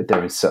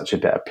they're in such a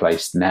better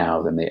place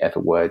now than they ever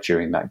were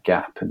during that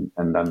gap and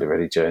under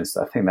Eddie Jones.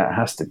 I think that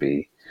has to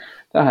be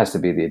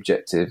the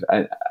objective,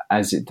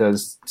 as it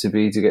does to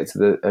get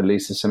to at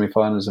least the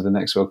semi-finals of the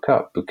next World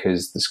Cup,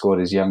 because the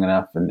squad is young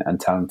enough and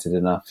talented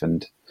enough.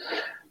 And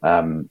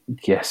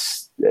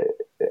yes,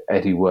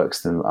 Eddie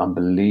works them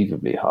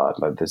unbelievably hard.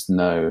 Like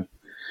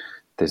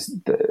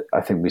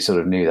I think we sort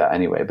of knew that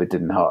anyway, but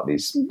didn't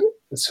Hartley's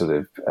sort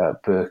of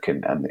book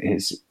and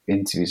his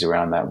interviews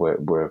around that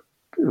were,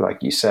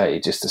 like you say,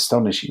 just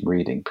astonishing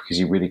reading, because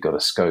you really got a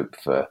scope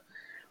for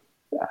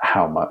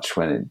how much,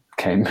 when it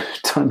came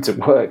time to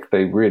work,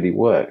 they really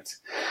worked.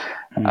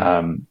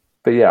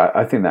 But yeah,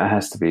 I think that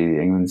has to be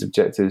England's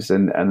objectives.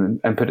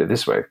 And put it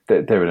this way,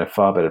 they're in a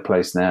far better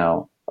place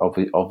now,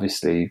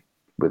 obviously,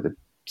 with the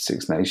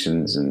Six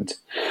Nations and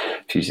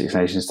a few Six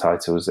Nations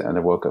titles and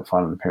a World Cup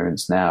final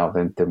appearance now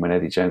than when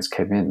Eddie Jones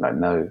came in. Like,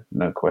 no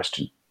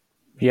question.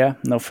 Yeah,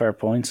 no, fair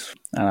points.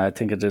 And I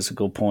think it is a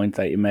good point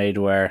that you made,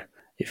 where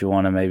if you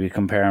want to maybe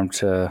compare him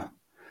to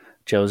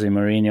Jose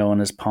Mourinho and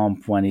his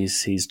pomp, when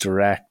he's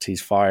direct,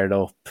 he's fired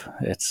up,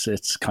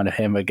 it's kind of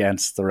him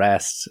against the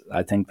rest.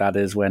 I think that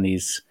is when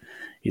he's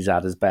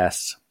at his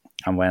best,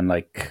 and when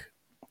like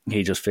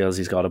he just feels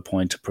he's got a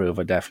point to prove.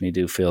 I definitely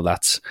do feel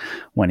that's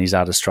when he's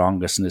at his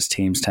strongest, and his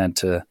teams tend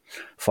to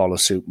follow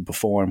suit and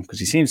perform, because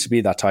he seems to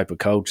be that type of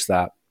coach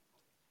that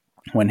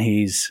when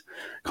he's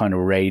kind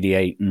of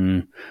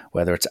radiating,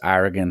 whether it's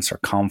arrogance or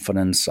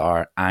confidence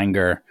or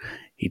anger,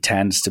 he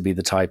tends to be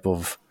the type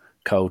of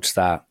coach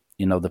that,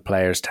 the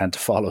players tend to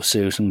follow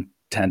suit and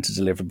tend to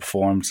deliver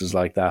performances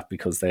like that,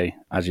 because they,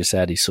 as you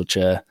said, he's such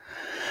a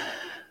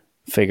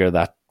figure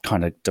that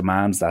kind of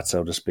demands that,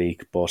 so to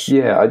speak. But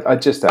yeah, I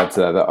just add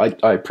to that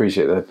I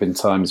appreciate there have been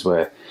times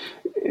where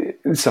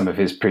some of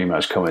his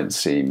pre-match comments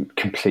seem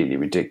completely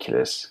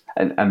ridiculous,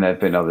 and there have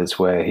been others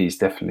where he's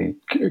definitely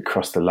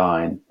crossed the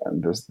line.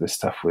 And there's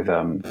stuff with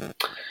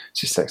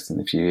just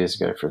Sexton a few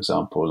years ago, for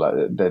example. Like,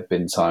 there have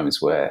been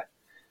times where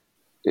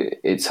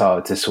it's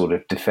hard to sort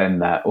of defend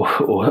that,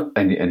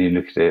 and you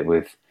look at it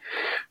with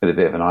a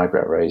bit of an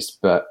eyebrow raised.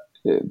 But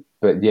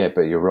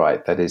you're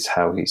right. That is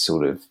how he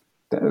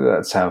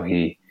that's how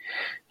he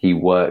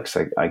works,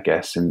 I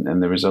guess.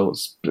 And the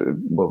results,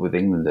 well, with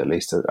England at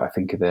least, I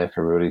think are there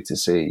for everybody to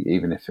see,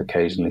 even if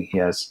occasionally he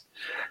has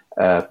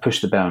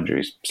pushed the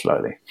boundaries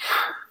slightly.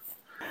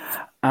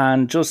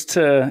 And just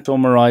to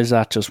summarise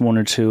that, just one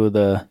or two of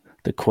the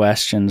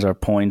questions or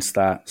points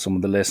that some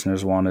of the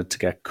listeners wanted to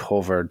get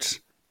covered.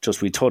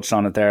 Just we touched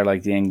on it there,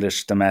 like the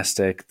English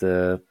domestic,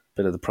 the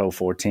bit of the Pro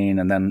 14,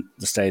 and then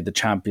the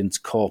Champions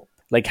Cup.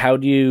 Like, how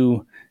do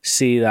you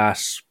see that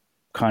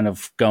kind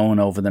of going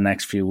over the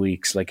next few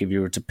weeks? Like, if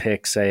you were to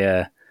pick, say,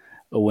 a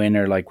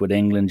winner, like with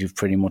England, you've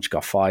pretty much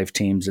got 5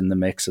 teams in the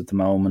mix at the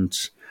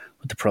moment.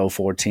 with the Pro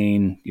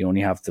 14, you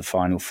only have the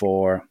final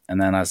four. And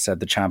then, as I said,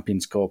 the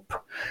Champions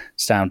Cup,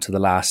 it's down to the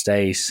last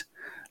eight.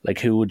 Like,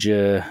 who would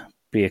you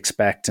be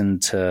expecting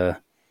to,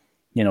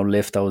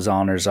 lift those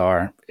honours?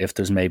 Or if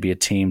there's maybe a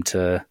team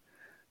to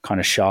kind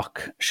of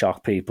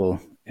shock people,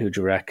 who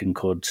do you reckon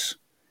could,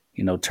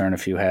 turn a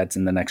few heads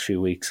in the next few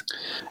weeks?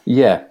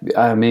 Yeah,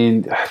 I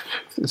mean,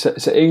 so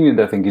England,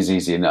 I think, is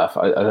easy enough.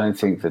 I don't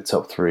think the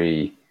top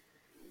three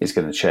is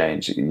going to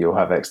change. You'll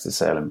have Exeter,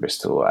 Sale and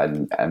Bristol,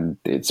 and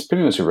it's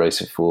pretty much a race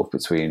of fourth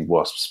between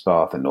Wasps,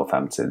 Bath and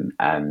Northampton.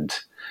 And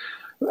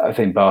I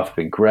think Bath have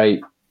been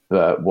great,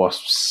 but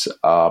Wasps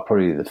are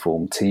probably the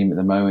form team at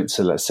the moment.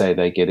 So let's say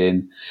they get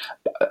in.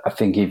 I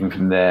think even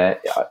from there,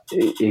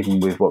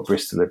 even with what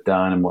Bristol have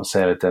done and what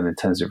Sale have done in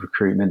terms of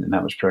recruitment and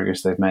how much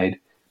progress they've made,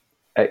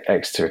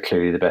 Exeter are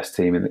clearly the best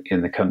team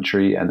in the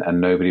country, and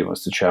nobody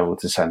wants to travel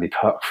to Sandy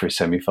Park for a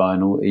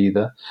semi-final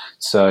either.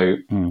 So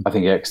I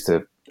think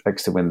Exeter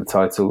win the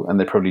title, and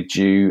they're probably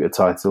due a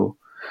title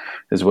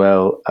as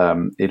well.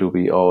 It'll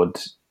be odd.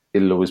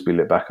 It'll always be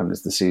looked back on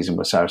as the season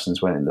where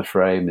Saracens went in the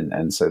frame,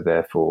 and so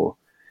therefore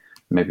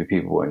maybe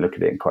people won't look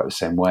at it in quite the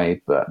same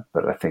way. But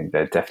I think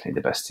they're definitely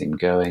the best team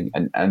going,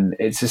 and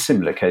it's a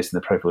similar case in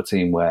the Pro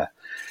 14 where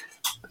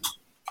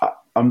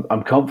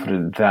I'm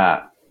confident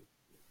that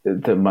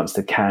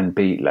Munster can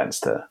beat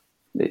Leinster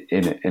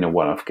in a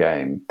one-off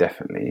game,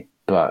 definitely.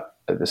 But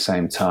at the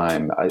same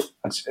time, I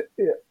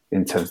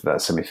in terms of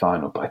that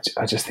semi-final, but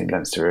I just think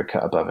Leinster are a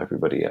cut above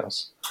everybody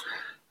else,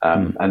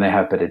 and they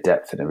have better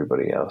depth than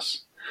everybody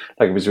else.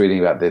 Like, I was reading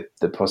about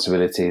the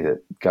possibility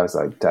that guys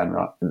like Dan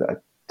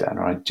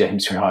Ryan,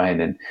 James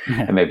Ryan,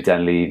 and maybe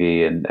Dan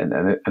Levy and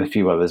a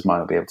few others might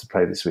not be able to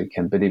play this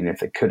weekend. But even if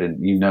they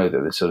couldn't,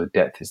 that the sort of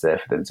depth is there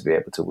for them to be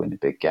able to win a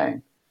big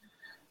game.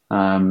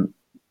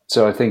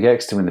 So I think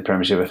Exeter win the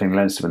Premiership. I think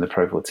Leinster win the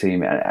Pro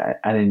 14.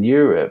 And in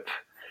Europe,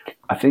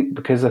 I think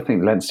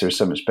Leinster is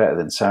so much better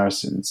than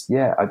Saracens,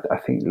 I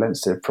think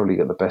Leinster have probably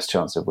got the best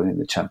chance of winning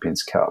the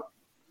Champions Cup.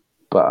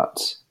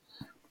 But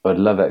I'd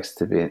love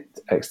Exeter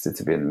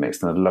to be in the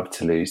mix, and I'd love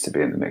Toulouse to be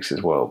in the mix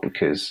as well,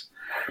 because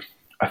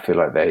I feel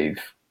like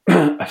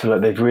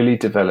they've really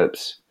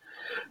developed.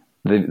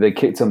 They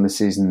kicked on the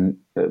season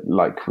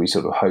like we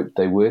sort of hoped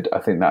they would. I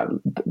think that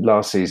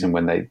last season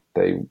when they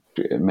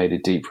made a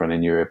deep run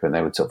in Europe and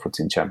they were top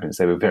 14 champions,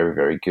 they were very,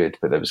 very good,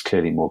 but there was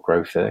clearly more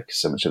growth there because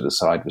so much of the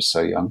side was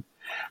so young.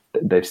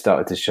 They've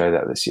started to show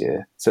that this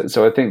year.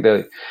 So I think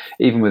that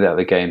even without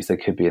the games, they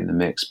could be in the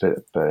mix. But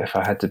if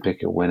I had to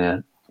pick a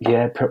winner,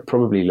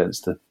 probably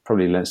Leinster.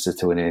 Probably Leinster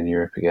to win it in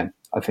Europe again.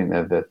 I think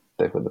they've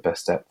got the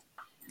best depth.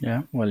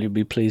 Yeah, well, you'll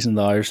be pleasing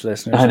the Irish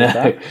listeners. I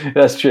know.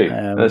 That's true.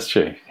 That's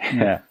true.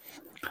 Yeah.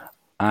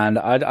 And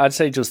I'd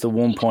say just the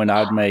one point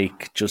I'd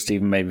make, just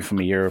even maybe from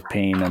a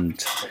European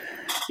and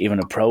even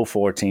a Pro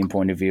 14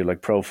 point of view,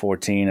 like Pro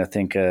 14, I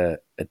think a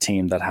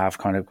team that have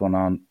kind of gone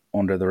on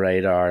under the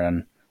radar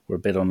and were a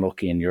bit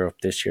unlucky in Europe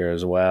this year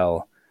as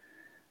well.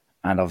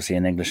 And obviously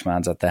an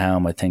Englishman's at the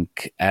helm. I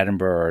think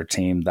Edinburgh are a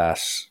team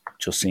that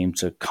just seem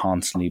to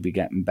constantly be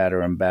getting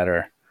better and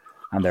better.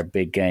 And their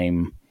big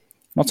game,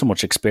 not so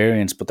much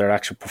experience, but their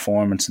actual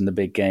performance in the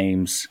big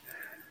games,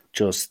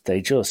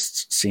 they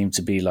just seem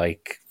to be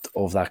like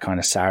of that kind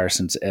of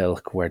Saracens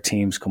ilk where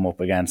teams come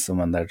up against them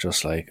and they're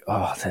just like,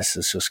 oh, this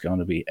is just going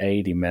to be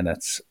 80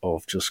 minutes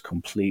of just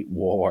complete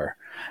war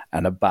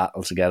and a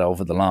battle to get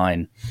over the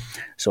line.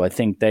 So I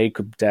think they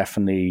could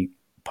definitely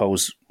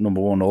pose, number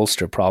one,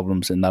 Ulster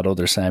problems in that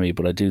other semi,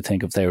 but I do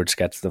think if they were to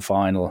get to the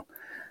final,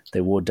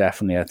 they would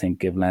definitely, I think,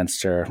 give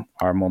Leinster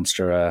or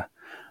Munster a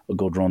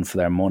good run for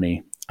their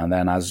money. And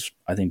then, as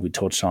I think we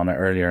touched on it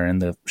earlier in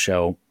the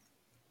show,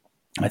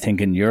 I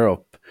think in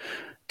Europe,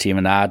 to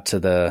even add to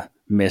the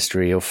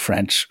mystery of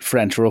French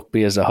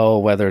rugby as a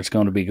whole, whether it's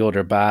going to be good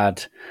or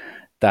bad,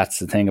 that's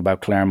the thing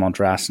about Clermont,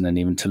 Racing and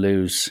even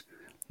Toulouse.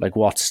 Like,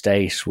 what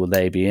state will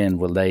they be in?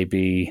 Will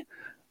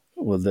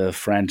the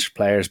French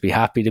players be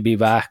happy to be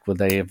back? Will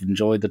they have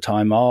enjoyed the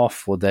time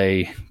off? Will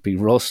they be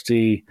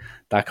rusty?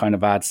 That kind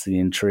of adds to the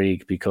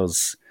intrigue,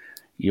 because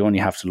you only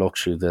have to look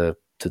through the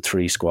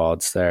three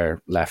squads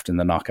there left in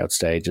the knockout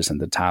stages,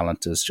 and the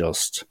talent is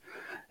just,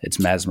 it's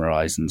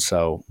mesmerising.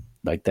 So,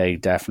 like, they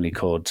definitely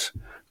could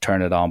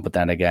turn it on, but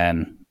then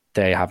again,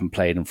 they haven't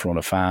played in front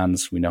of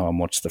fans. We know how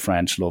much the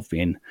French love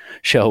being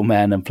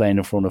showmen and playing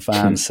in front of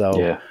fans.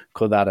 So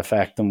Could that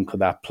affect them?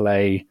 Could that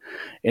play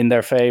in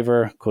their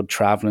favour? Could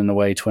travelling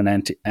away to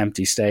an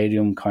empty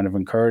stadium kind of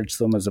encourage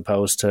them as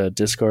opposed to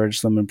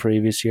discourage them in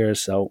previous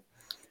years? So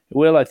it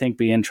will, I think,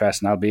 be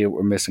interesting, albeit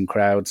we're missing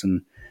crowds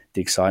and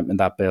the excitement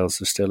that builds.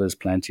 There still is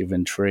plenty of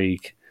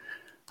intrigue.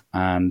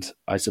 And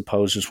I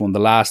suppose just one of the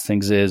last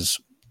things is,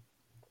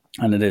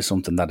 and it is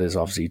something that is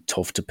obviously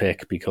tough to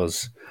pick,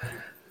 because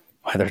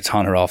whether it's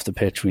on or off the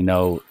pitch, we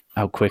know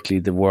how quickly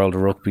the world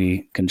of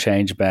rugby can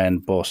change, Ben.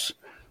 But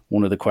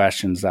one of the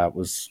questions that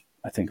was,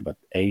 I think, about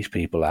 8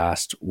 people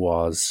asked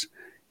was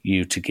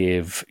you to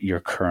give your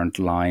current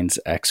Lions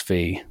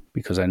XV,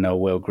 because I know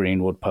Will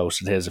Greenwood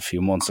posted his a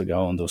few months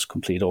ago and there was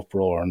complete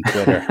uproar on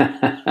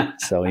Twitter.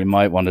 So you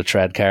might want to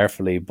tread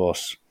carefully.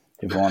 But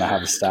if you want to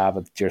have a stab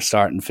at your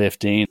starting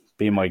 15,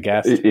 be my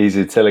guest. He's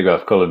a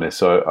Telegraph columnist,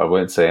 so I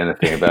won't say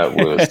anything about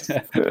Wolves.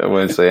 I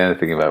won't say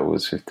anything about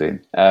Wolves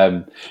 15.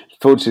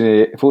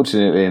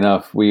 Fortunately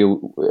enough, we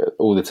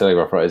all the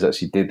Telegraph writers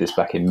actually did this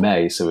back in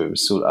May, so it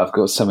was sort of, I've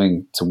got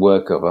something to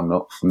work off. I'm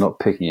not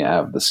picking it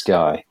out of the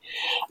sky.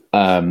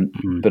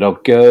 But I'll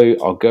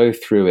go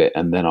through it,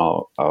 and then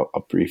I'll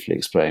briefly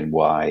explain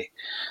why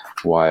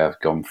I've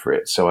gone for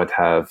it. So I'd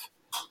have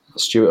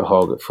Stuart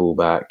Hogg at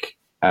fullback,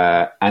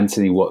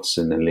 Anthony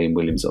Watson and Liam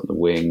Williams on the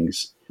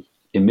wings.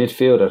 In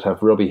midfield, I'd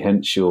have Robbie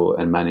Henshaw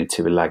and Manu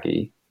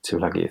Tuilagi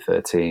at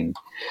 13.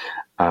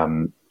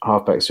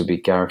 Halfbacks would be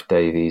Gareth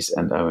Davies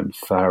and Owen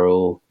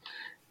Farrell.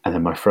 And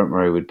then my front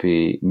row would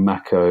be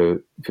Mako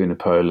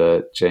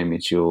Vunipola, Jamie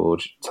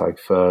George, Tyke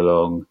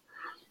Furlong,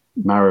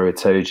 Maro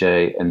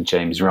Itoje and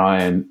James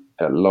Ryan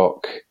at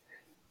lock.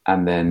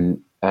 And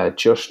then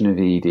Josh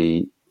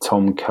Navidi,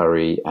 Tom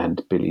Curry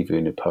and Billy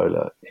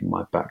Vunipola in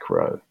my back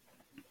row.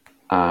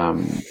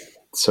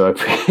 So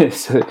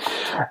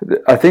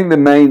I think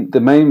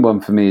the main one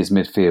for me is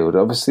midfield.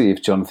 Obviously,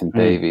 if Jonathan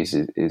Davies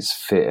is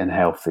fit and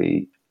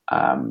healthy,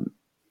 then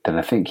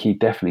I think he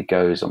definitely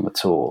goes on the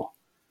tour.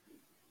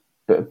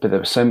 But there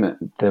were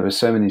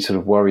so many sort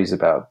of worries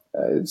about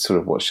sort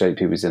of what shape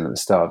he was in at the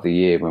start of the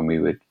year when we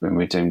were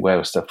doing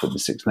Wales stuff with the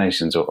Six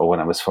Nations, or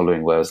when I was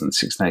following Wales and the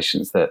Six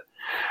Nations, that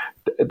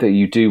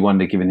you do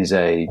wonder, given his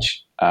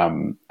age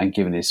and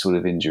given his sort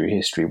of injury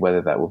history,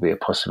 whether that will be a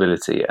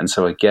possibility. And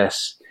so I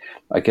guess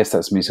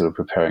that's me sort of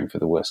preparing for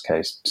the worst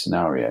case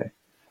scenario.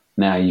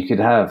 Now, you could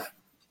have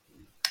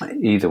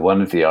either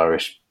one of the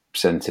Irish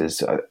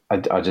centres.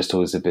 I just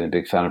always have been a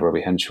big fan of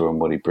Robbie Henshaw and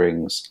what he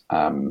brings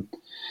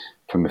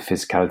from a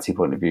physicality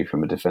point of view,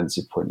 from a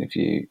defensive point of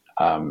view.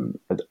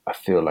 But I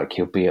feel like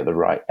he'll be at the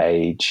right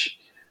age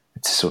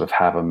to sort of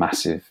have a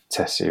massive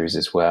test series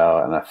as well.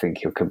 And I think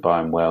he'll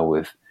combine well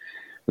with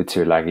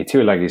Tuilagi.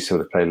 Tuilagi's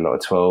sort of played a lot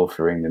of 12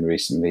 for England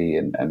recently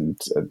and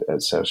at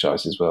Selshire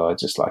as well. I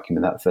just like him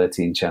in that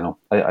 13 channel.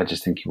 I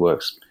just think he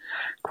works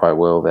quite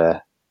well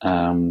there.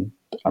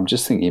 I'm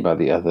just thinking about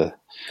the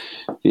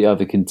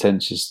other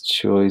contentious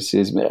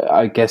choices.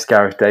 I guess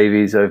Gareth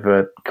Davies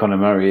over Conor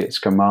Murray at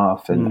scrum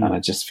half, and I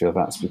just feel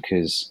that's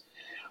because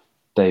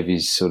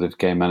Davies' sort of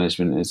game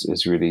management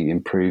has really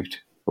improved,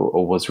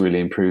 or was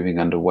really improving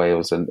under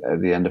Wales, and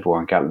at the end of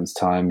Warren Gatland's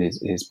time,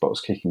 his box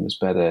kicking was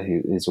better,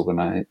 his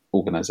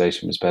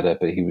organisation was better,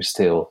 but he's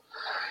still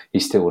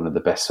one of the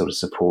best sort of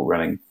support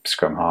running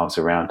scrum halves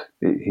around.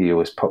 He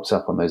always pops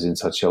up on those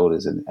inside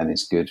shoulders and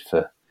is good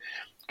for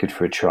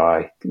a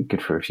try,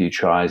 good for a few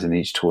tries in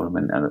each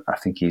tournament, and I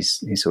think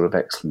he's sort of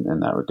excellent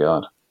in that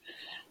regard.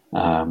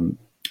 And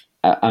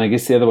I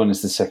guess the other one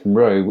is the second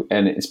row,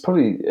 and it's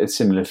probably a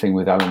similar thing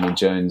with Alan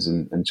Wynne-Jones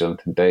and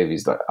Jonathan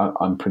Davies. Like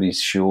I'm pretty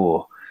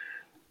sure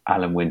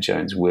Alan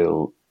Wynne-Jones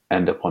will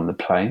end up on the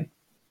plane.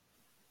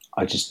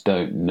 I just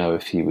don't know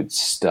if he would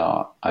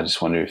start. I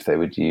just wonder if they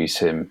would use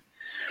him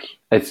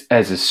as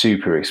a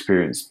super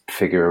experienced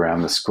figure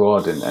around the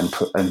squad,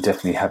 and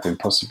definitely have him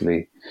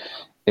possibly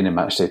in a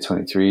match day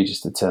 23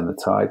 just to turn the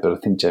tide. But I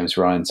think James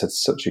Ryan's had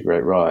such a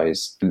great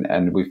rise, and I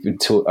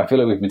feel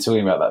like we've been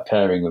talking about that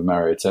pairing with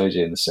Maro Itoje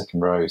in the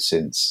second row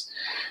since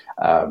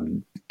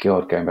going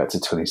back to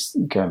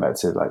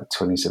like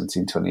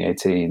 2017,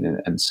 2018,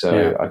 and so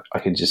yeah. I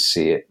can just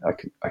see it.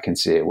 I can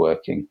see it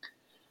working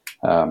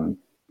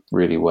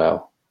really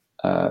well.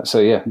 So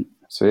yeah.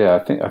 I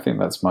think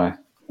that's my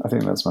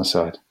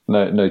side.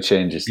 No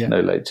changes. Yeah. No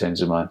late change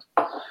of mind.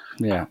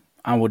 Yeah.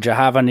 And would you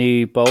have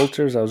any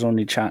bolters? I was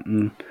only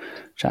chatting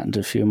to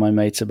a few of my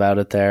mates about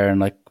it there, and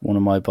like one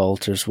of my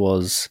bolters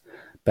was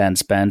Ben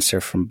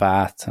Spencer from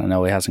Bath. I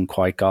know he hasn't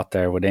quite got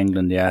there with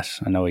England yet.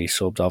 I know he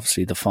subbed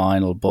obviously the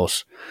final,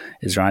 but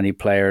is there any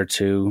player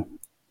too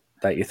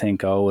that you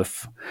think,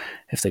 if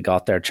they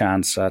got their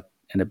chance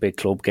in a big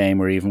club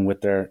game or even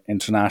with their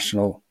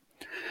international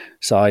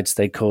sides,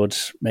 they could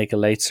make a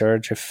late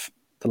surge if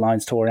the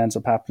Lions tour ends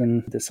up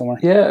happening this summer?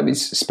 Yeah, I mean,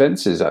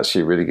 Spencer's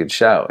actually a really good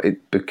shout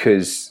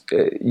because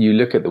you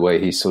look at the way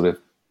he sort of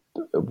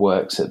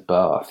works at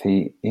Bath.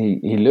 He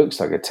looks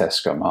like a test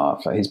scrum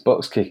half. Like his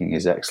box kicking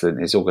is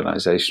excellent. His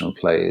organisational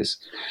play is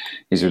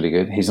really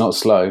good. He's not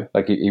slow.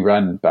 Like he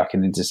ran back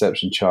an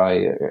interception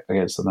try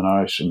against Southern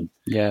Irish and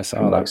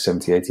like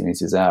 70, 80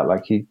 metres out.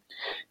 Like he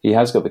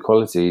has got the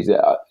qualities.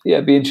 Yeah,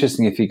 it'd be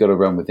interesting if he got a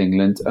run with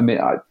England. I mean,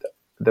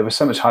 there was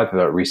so much hype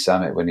about Rhys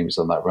Sammet when he was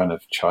on that run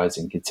of tries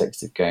in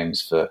consecutive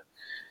games for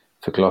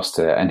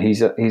Gloucester, and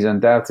he's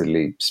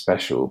undoubtedly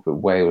special. But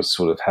Wales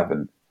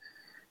haven't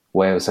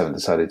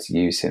decided to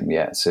use him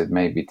yet. So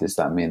maybe does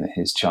that mean that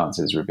his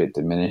chances are a bit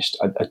diminished?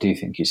 I do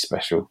think he's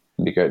special.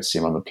 It'd be great to see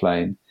him on the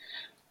plane.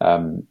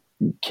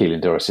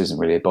 Keelan Doris isn't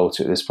really a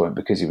bolter at this point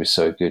because he was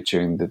so good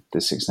during the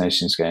Six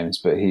Nations games,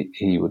 but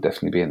he will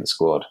definitely be in the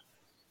squad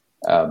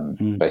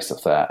based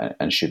off that,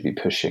 and should be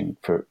pushing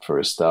for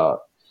a start.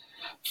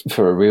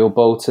 For a real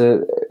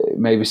bolter,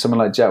 maybe someone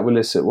like Jack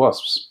Willis at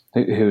Wasps,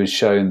 who has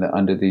shown that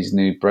under these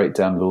new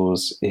breakdown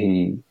laws,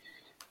 he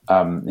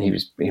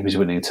was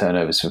winning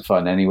turnovers for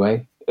fun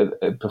anyway.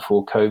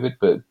 before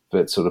COVID,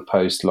 but sort of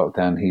post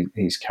lockdown,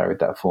 he's carried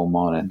that form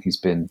on, and he's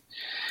been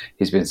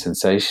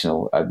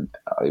sensational. And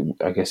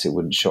I guess it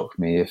wouldn't shock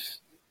me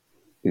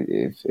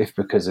if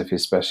because of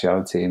his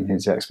speciality and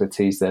his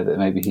expertise there, that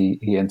maybe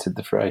he entered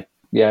the fray.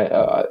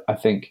 Yeah, I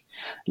think,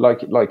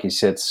 like you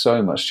said,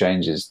 so much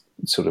changes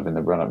sort of in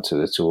the run up to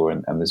the tour,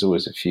 and there's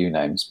always a few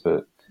names,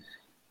 but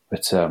I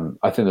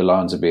think the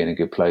Lions will be in a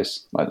good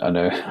place. I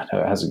know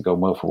it hasn't gone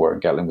well for Warren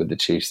Gatland with the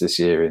Chiefs this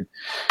year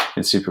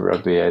in Super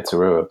Rugby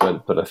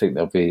Aotearoa, but I think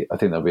they'll be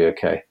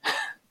okay.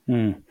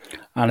 And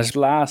this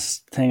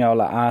last thing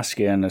I'll ask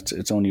you, and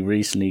it's only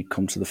recently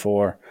come to the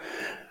fore,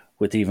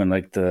 with even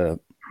like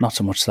not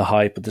so much the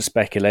hype, but the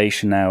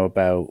speculation now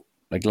about,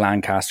 like,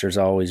 Lancaster's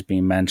always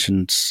been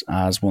mentioned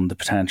as one of the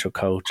potential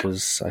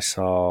coaches. I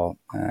saw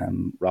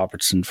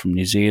Robertson from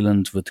New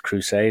Zealand with the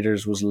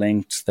Crusaders was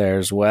linked there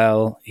as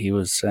well. He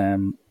was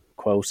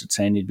quoted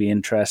saying he'd be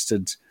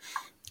interested.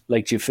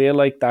 Like, do you feel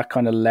like that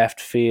kind of left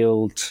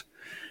field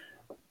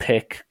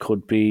pick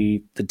could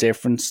be the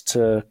difference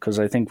because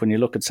I think when you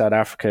look at South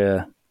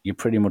Africa, you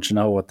pretty much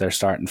know what their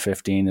starting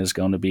 15 is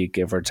going to be,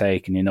 give or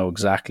take, and you know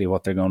exactly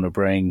what they're going to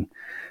bring.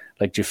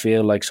 Like, do you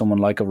feel like someone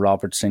like a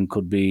Robertson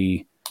could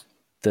be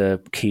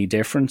the key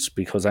difference?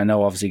 Because I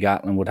know obviously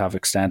Gatland would have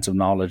extensive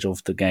knowledge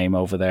of the game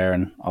over there,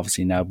 and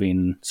obviously now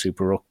being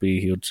Super Rugby,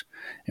 he would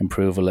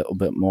improve a little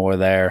bit more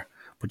there.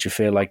 But you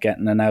feel like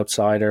getting an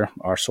outsider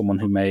or someone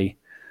who may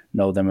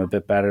know them a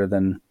bit better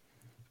than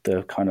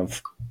the kind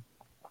of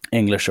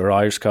English or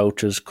Irish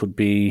coaches could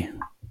be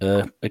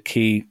a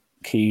key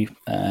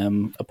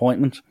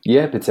appointment?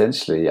 Yeah,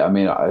 potentially. I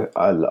mean,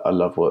 I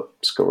love what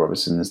Scott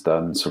Robertson has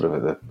done sort of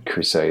at the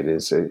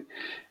Crusaders.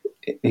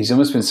 He's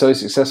almost been so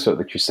successful at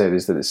the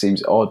Crusaders that it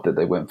seems odd that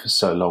they went for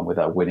so long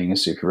without winning a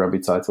Super Rugby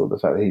title. The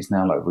fact that he's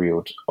now like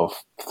reeled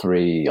off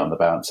 3 on the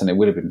bounce, and it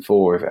would have been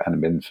 4 if it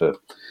hadn't been for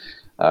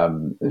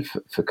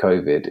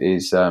COVID,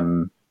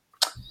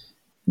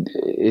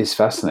 is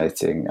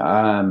fascinating.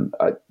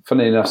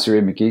 Funnily enough,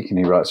 Sireen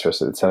McGeechan, who writes for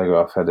us at the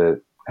Telegraph,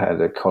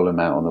 had a column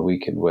out on the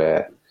weekend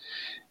where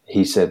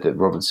he said that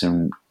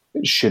Robertson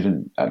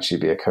shouldn't actually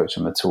be a coach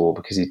on the tour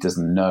because he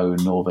doesn't know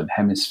Northern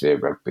Hemisphere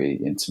rugby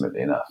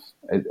intimately enough.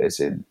 As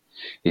in,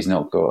 he's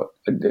not got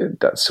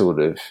that sort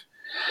of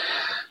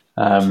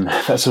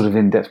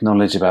in-depth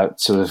knowledge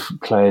about sort of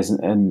players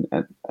and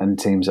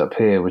teams up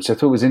here, which I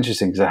thought was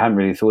interesting because I hadn't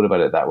really thought about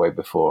it that way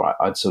before.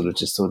 I'd sort of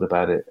just thought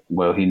about it,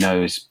 well, he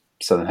knows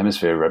Southern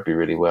Hemisphere rugby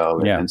really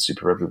well and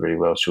Super Rugby really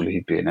well. Surely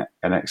he'd be an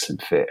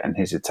excellent fit, and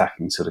his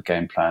attacking sort of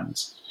game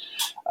plans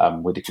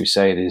with the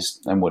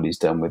Crusaders and what he's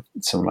done with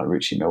someone like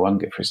Richie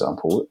Mwanga, for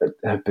example,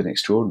 have been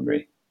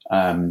extraordinary.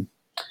 But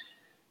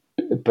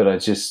I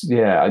just,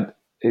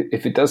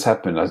 if it does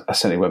happen, I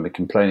certainly won't be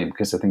complaining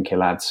because I think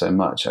he'll add so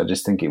much. I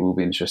just think it will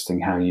be interesting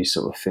how you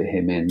sort of fit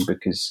him in,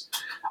 because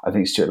I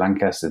think Stuart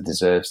Lancaster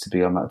deserves to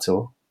be on that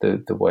tour.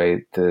 The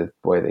way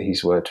that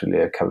he's worked with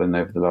Leo Cullen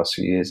over the last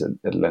few years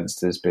at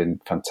Leinster has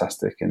been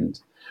fantastic, and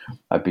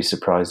I'd be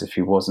surprised if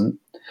he wasn't.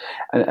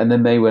 And there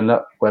may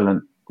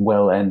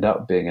well end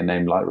up being a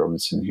name like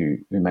Robinson who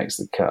makes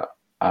the cut.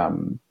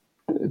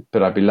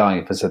 But I'd be lying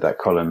if I said that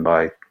column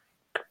by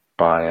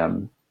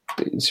Sireen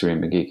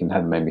McGeechan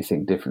hadn't made me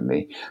think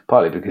differently.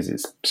 Partly because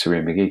it's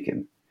Sireen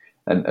McGeechan,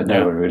 and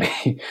no one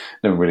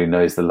really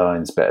knows the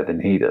Lions better than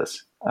he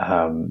does.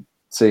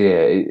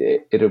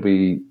 It'll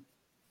be.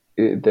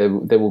 There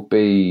will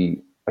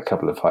be a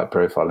couple of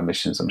high-profile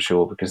omissions, I'm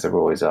sure, because there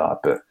always are.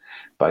 But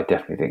I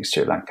definitely think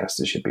Stuart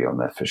Lancaster should be on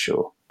there for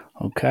sure.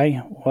 Okay.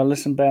 Well,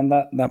 listen, Ben,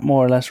 that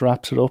more or less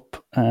wraps it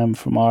up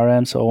from our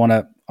end. So I want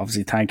to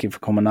obviously thank you for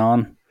coming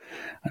on.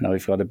 I know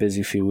you've got a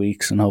busy few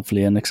weeks and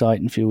hopefully an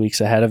exciting few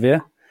weeks ahead of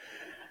you.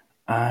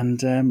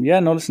 And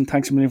listen,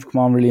 thanks a million for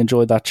coming on. Really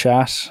enjoyed that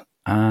chat.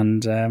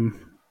 And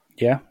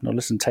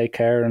listen, take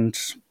care and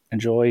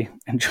enjoy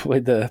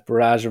the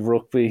barrage of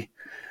rugby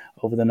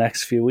over the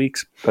next few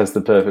weeks. That's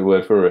the perfect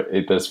word for it.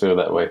 It does feel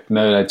that way.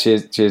 No,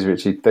 cheers,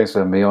 Richie. Thanks for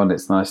having me on.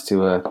 It's nice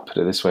to put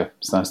it this way.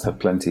 It's nice to have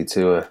plenty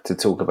to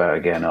talk about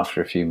again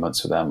after a few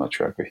months without much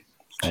rugby.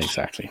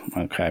 Exactly.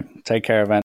 Okay. Take care, Evan.